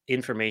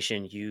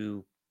information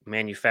you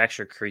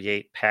manufacture,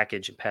 create,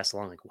 package, and pass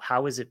along. Like,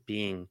 how is it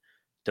being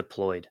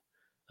deployed?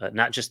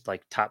 Not just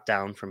like top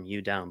down from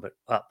you down, but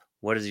up.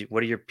 What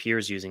are your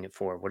peers using it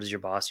for? What is your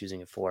boss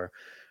using it for?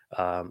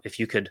 If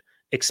you could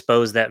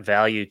expose that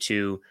value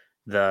to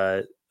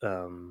the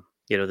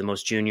the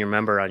most junior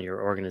member on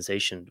your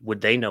organization,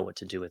 would they know what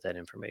to do with that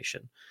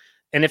information?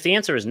 And if the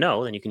answer is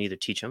no, then you can either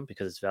teach them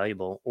because it's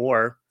valuable,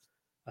 or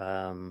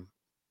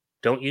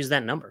don't use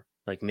that number.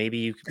 Like, maybe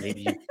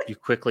you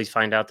quickly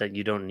find out that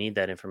you don't need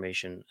that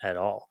information at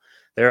all.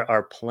 There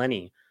are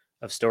plenty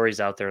of stories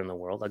out there in the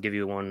world. I'll give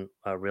you one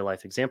real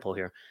life example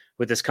here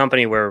with this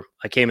company where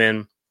I came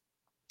in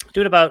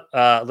doing about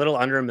a little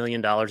under $1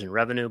 million in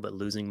revenue, but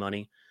losing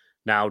money.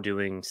 Now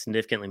doing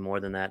significantly more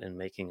than that and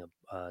making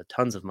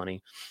tons of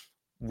money.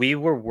 We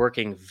were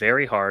working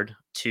very hard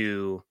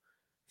to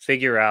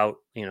figure out,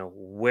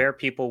 where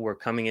people were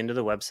coming into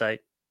the website,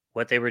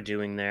 what they were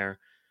doing there,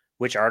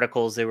 which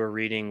articles they were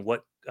reading,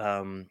 what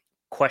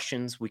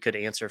questions we could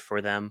answer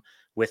for them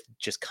with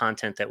just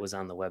content that was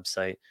on the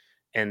website.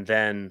 And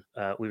then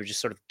we were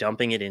just sort of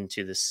dumping it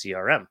into the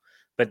CRM.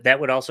 But that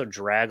would also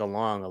drag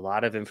along a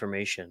lot of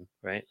information,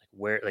 right?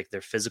 Like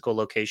their physical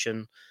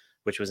location,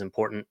 which was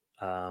important,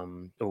 or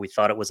we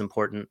thought it was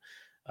important.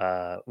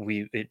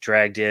 It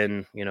dragged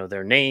in,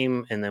 their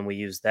name, and then we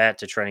used that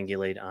to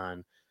triangulate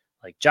on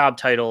like job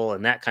title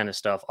and that kind of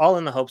stuff, all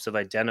in the hopes of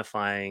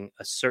identifying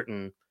a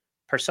certain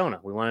persona.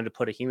 We wanted to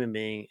put a human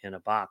being in a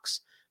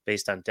box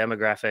based on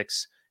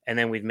demographics, and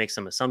then we'd make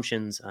some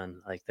assumptions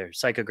on like their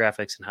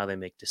psychographics and how they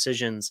make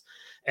decisions.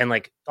 And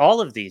like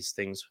all of these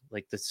things,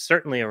 like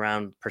certainly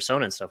around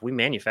persona and stuff, we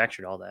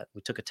manufactured all that.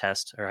 We took a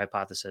test or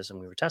hypothesis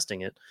and we were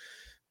testing it.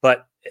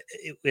 But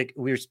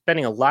we were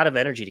spending a lot of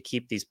energy to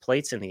keep these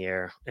plates in the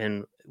air.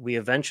 And we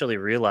eventually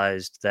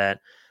realized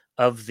that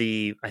of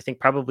the, I think,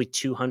 probably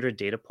 200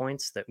 data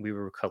points that we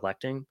were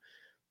collecting,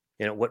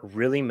 what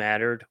really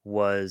mattered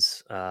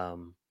was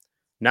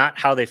not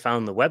how they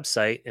found the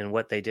website and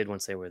what they did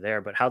once they were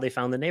there, but how they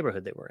found the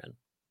neighborhood they were in.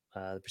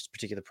 This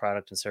particular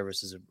product and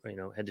services,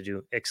 had to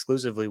do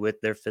exclusively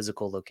with their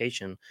physical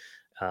location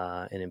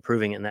and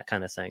improving it and that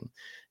kind of thing.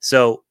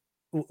 So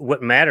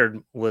what mattered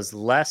was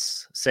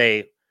less,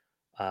 say,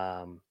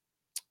 home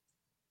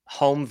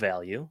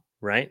value,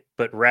 right?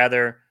 But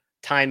rather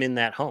time in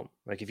that home.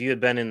 Like if you had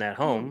been in that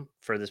home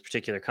for this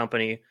particular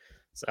company,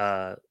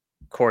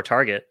 core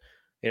target,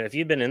 if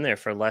you'd been in there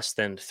for less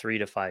than 3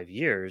 to 5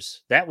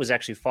 years, that was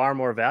actually far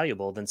more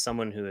valuable than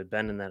someone who had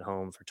been in that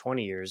home for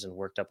 20 years and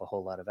worked up a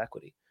whole lot of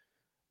equity,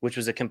 which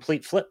was a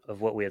complete flip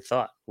of what we had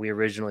thought. We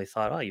originally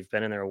thought, oh, you've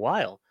been in there a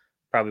while,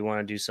 probably want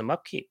to do some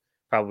upkeep,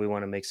 probably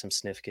want to make some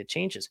significant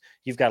changes.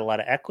 You've got a lot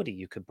of equity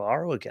you could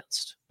borrow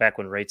against. Back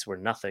when rates were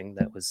nothing,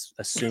 that was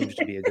assumed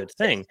to be a good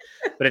thing.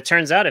 But it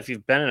turns out if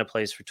you've been in a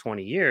place for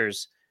 20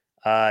 years,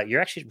 you're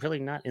actually really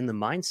not in the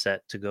mindset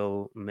to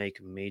go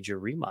make major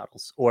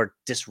remodels or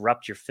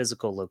disrupt your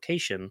physical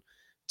location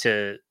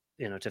to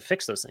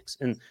fix those things.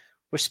 And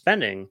we're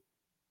spending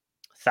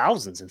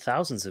thousands and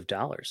thousands of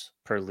dollars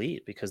per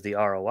lead because the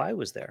ROI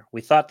was there. We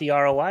thought the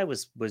ROI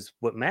was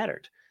what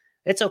mattered.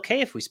 It's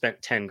okay if we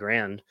spent 10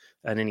 grand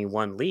on any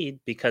one lead,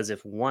 because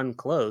if one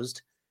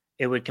closed,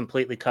 it would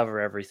completely cover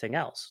everything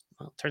else.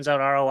 Well, it turns out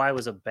ROI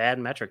was a bad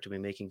metric to be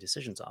making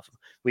decisions off of.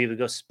 We would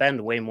go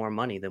spend way more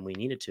money than we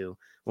needed to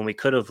when we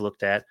could have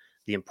looked at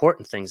the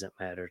important things that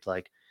mattered,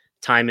 like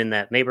time in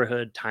that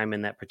neighborhood, time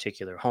in that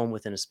particular home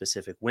within a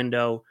specific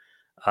window,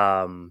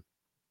 a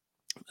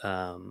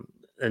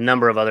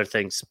number of other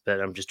things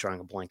that I'm just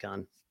drawing a blank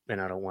on, and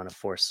I don't want to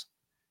force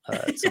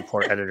some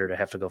poor editor to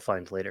have to go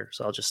find later.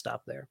 So I'll just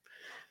stop there.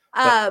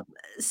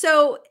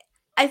 So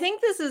I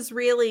think this is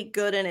really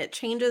good, and it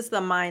changes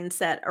the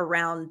mindset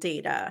around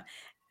data.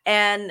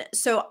 And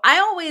so I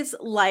always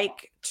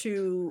like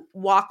to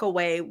walk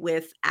away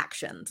with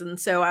actions. And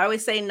so I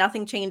always say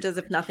nothing changes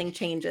if nothing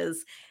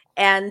changes.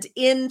 And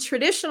in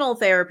traditional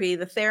therapy,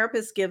 the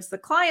therapist gives the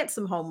client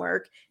some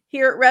homework.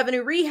 Here at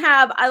Revenue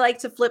Rehab, I like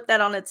to flip that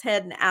on its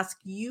head and ask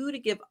you to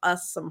give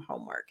us some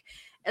homework.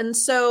 And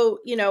so,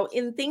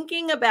 in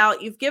thinking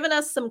about, you've given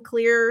us some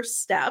clear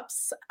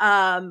steps.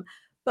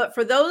 But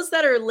for those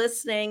that are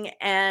listening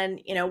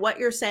and, what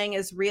you're saying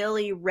is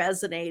really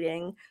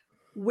resonating,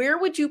 where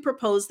would you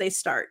propose they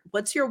start?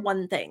 What's your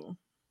one thing?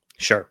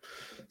 Sure.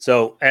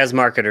 So as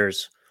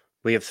marketers,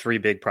 we have 3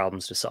 big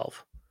problems to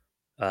solve.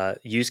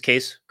 Use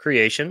case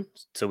creation.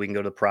 So we can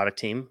go to the product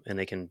team and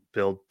they can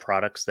build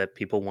products that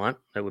people want.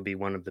 That would be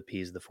one of the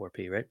P's, the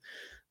 4P, right?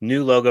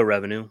 New logo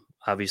revenue.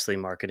 Obviously,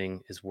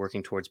 marketing is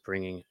working towards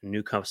bringing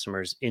new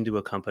customers into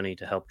a company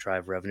to help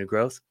drive revenue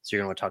growth. So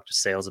you're going to want to talk to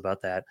sales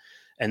about that.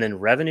 And then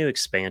revenue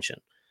expansion.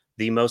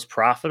 The most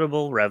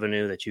profitable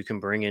revenue that you can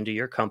bring into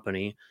your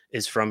company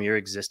is from your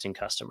existing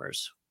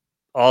customers.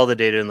 All the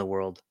data in the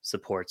world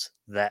supports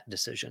that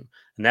decision,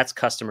 and that's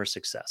customer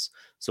success.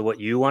 So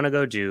what you want to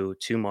go do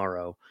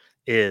tomorrow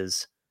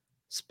is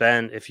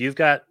spend, if you've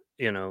got,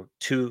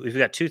 if you've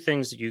got 2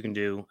 things that you can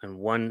do and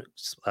 1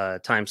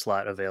 time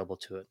slot available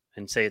to it,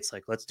 and say it's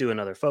like, let's do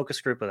another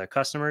focus group with our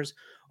customers,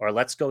 or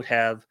let's go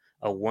have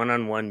a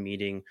one-on-one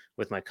meeting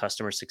with my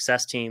customer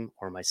success team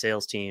or my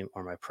sales team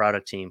or my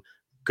product team.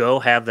 Go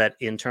have that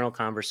internal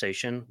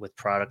conversation with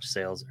product,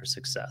 sales, or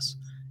success.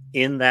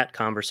 In that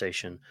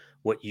conversation,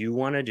 what you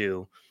want to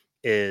do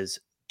is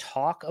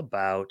talk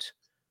about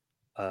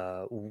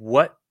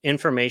what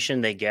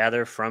information they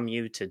gather from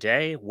you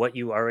today, what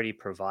you already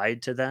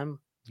provide to them.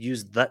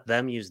 Let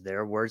them use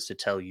their words to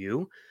tell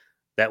you.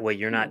 That way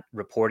you're not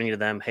reporting to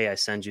them, hey, I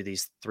send you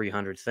these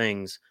 300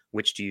 things.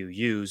 Which do you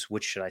use?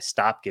 Which should I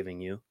stop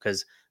giving you?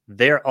 Because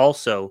they're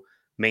also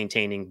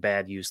maintaining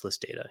bad, useless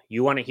data.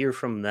 You want to hear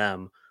from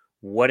them.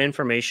 What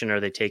information are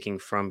they taking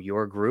from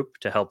your group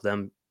to help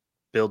them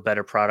build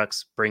better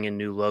products, bring in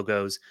new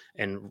logos,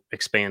 and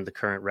expand the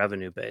current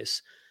revenue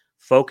base?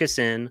 Focus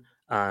in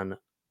on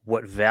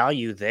what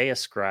value they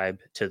ascribe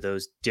to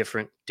those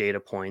different data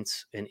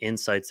points and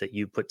insights that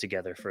you put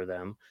together for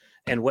them,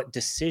 and what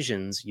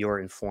decisions you're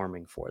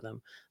informing for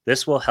them.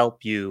 This will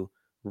help you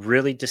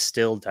really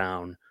distill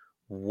down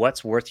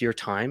what's worth your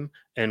time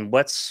and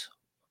what's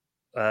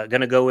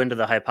going to go into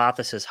the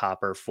hypothesis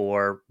hopper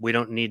for, we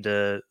don't need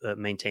to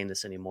maintain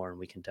this anymore and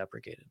we can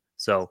deprecate it.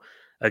 So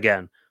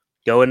again,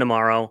 go in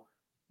tomorrow,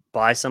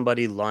 buy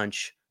somebody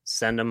lunch,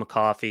 send them a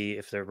coffee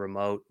if they're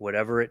remote,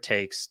 whatever it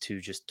takes to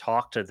just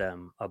talk to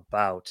them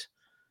about,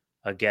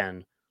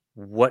 again,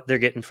 what they're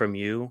getting from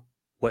you,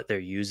 what they're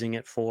using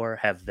it for,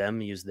 have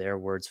them use their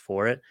words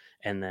for it.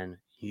 And then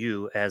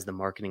you, as the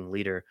marketing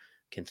leader,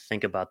 can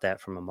think about that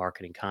from a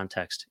marketing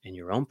context in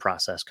your own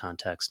process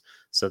context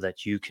so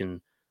that you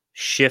can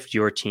shift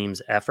your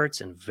team's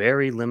efforts and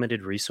very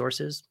limited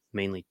resources,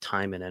 mainly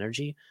time and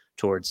energy,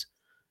 towards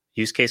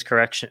use case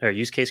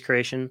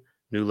creation,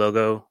 new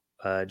logo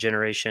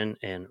generation,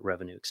 and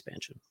revenue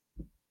expansion.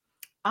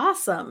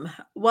 Awesome.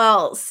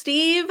 Well,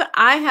 Steve,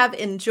 I have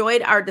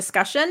enjoyed our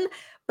discussion,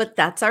 but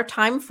that's our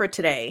time for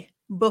today.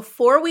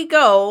 Before we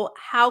go,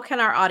 how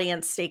can our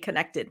audience stay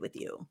connected with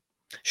you?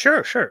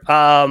 Sure.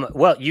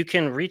 Well, you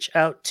can reach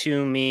out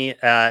to me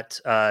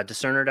at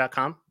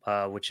discerner.com,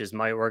 which is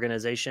my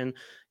organization.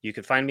 You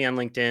can find me on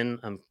LinkedIn.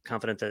 I'm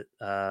confident that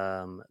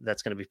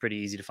that's going to be pretty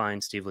easy to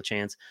find, Steve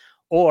LaChance.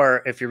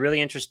 Or if you're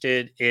really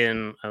interested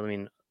in,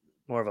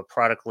 more of a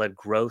product-led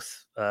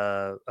growth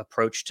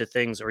approach to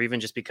things, or even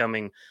just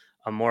becoming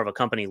more of a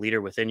company leader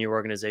within your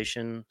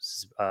organization,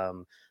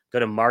 go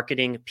to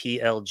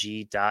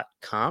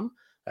marketingplg.com.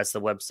 That's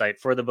the website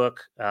for the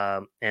book.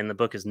 And the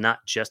book is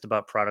not just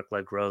about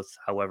product-led growth.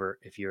 However,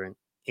 if you're in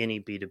any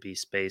B2B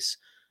space,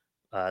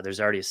 there's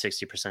already a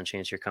 60%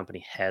 chance your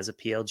company has a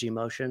PLG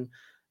motion.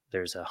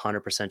 There's a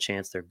 100%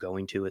 chance they're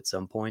going to at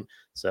some point.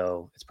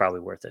 So it's probably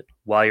worth it.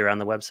 While you're on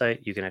the website,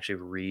 you can actually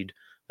read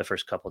the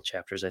first couple of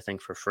chapters, I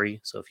think, for free.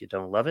 So if you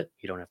don't love it,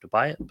 you don't have to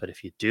buy it. But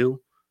if you do,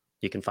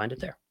 you can find it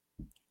there.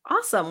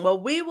 Awesome.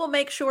 Well, we will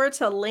make sure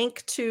to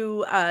link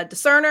to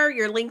Discerner,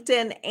 your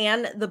LinkedIn,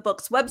 and the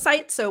book's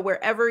website. So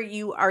wherever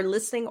you are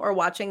listening or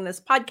watching this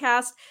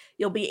podcast,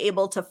 you'll be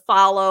able to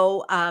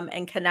follow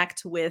and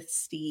connect with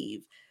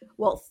Steve.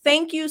 Well,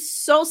 thank you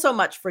so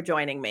much for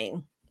joining me.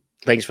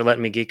 Thanks for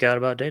letting me geek out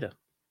about data.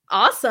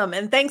 Awesome.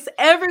 And thanks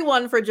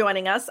everyone for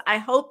joining us. I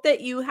hope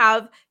that you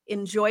have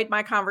enjoyed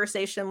my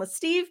conversation with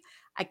Steve.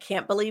 I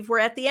can't believe we're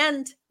at the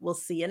end. We'll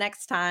see you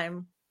next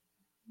time.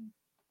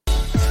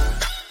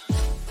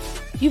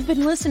 You've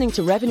been listening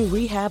to Revenue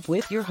Rehab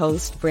with your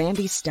host,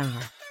 Brandy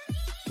Starr.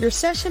 Your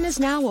session is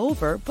now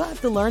over, but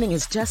the learning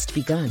has just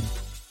begun.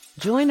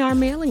 Join our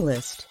mailing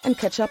list and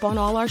catch up on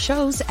all our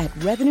shows at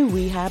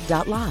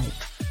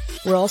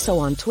revenuerehab.live. We're also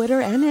on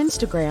Twitter and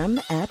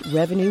Instagram at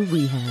Revenue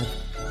Rehab.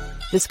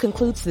 This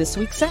concludes this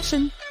week's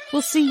session.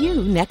 We'll see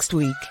you next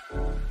week.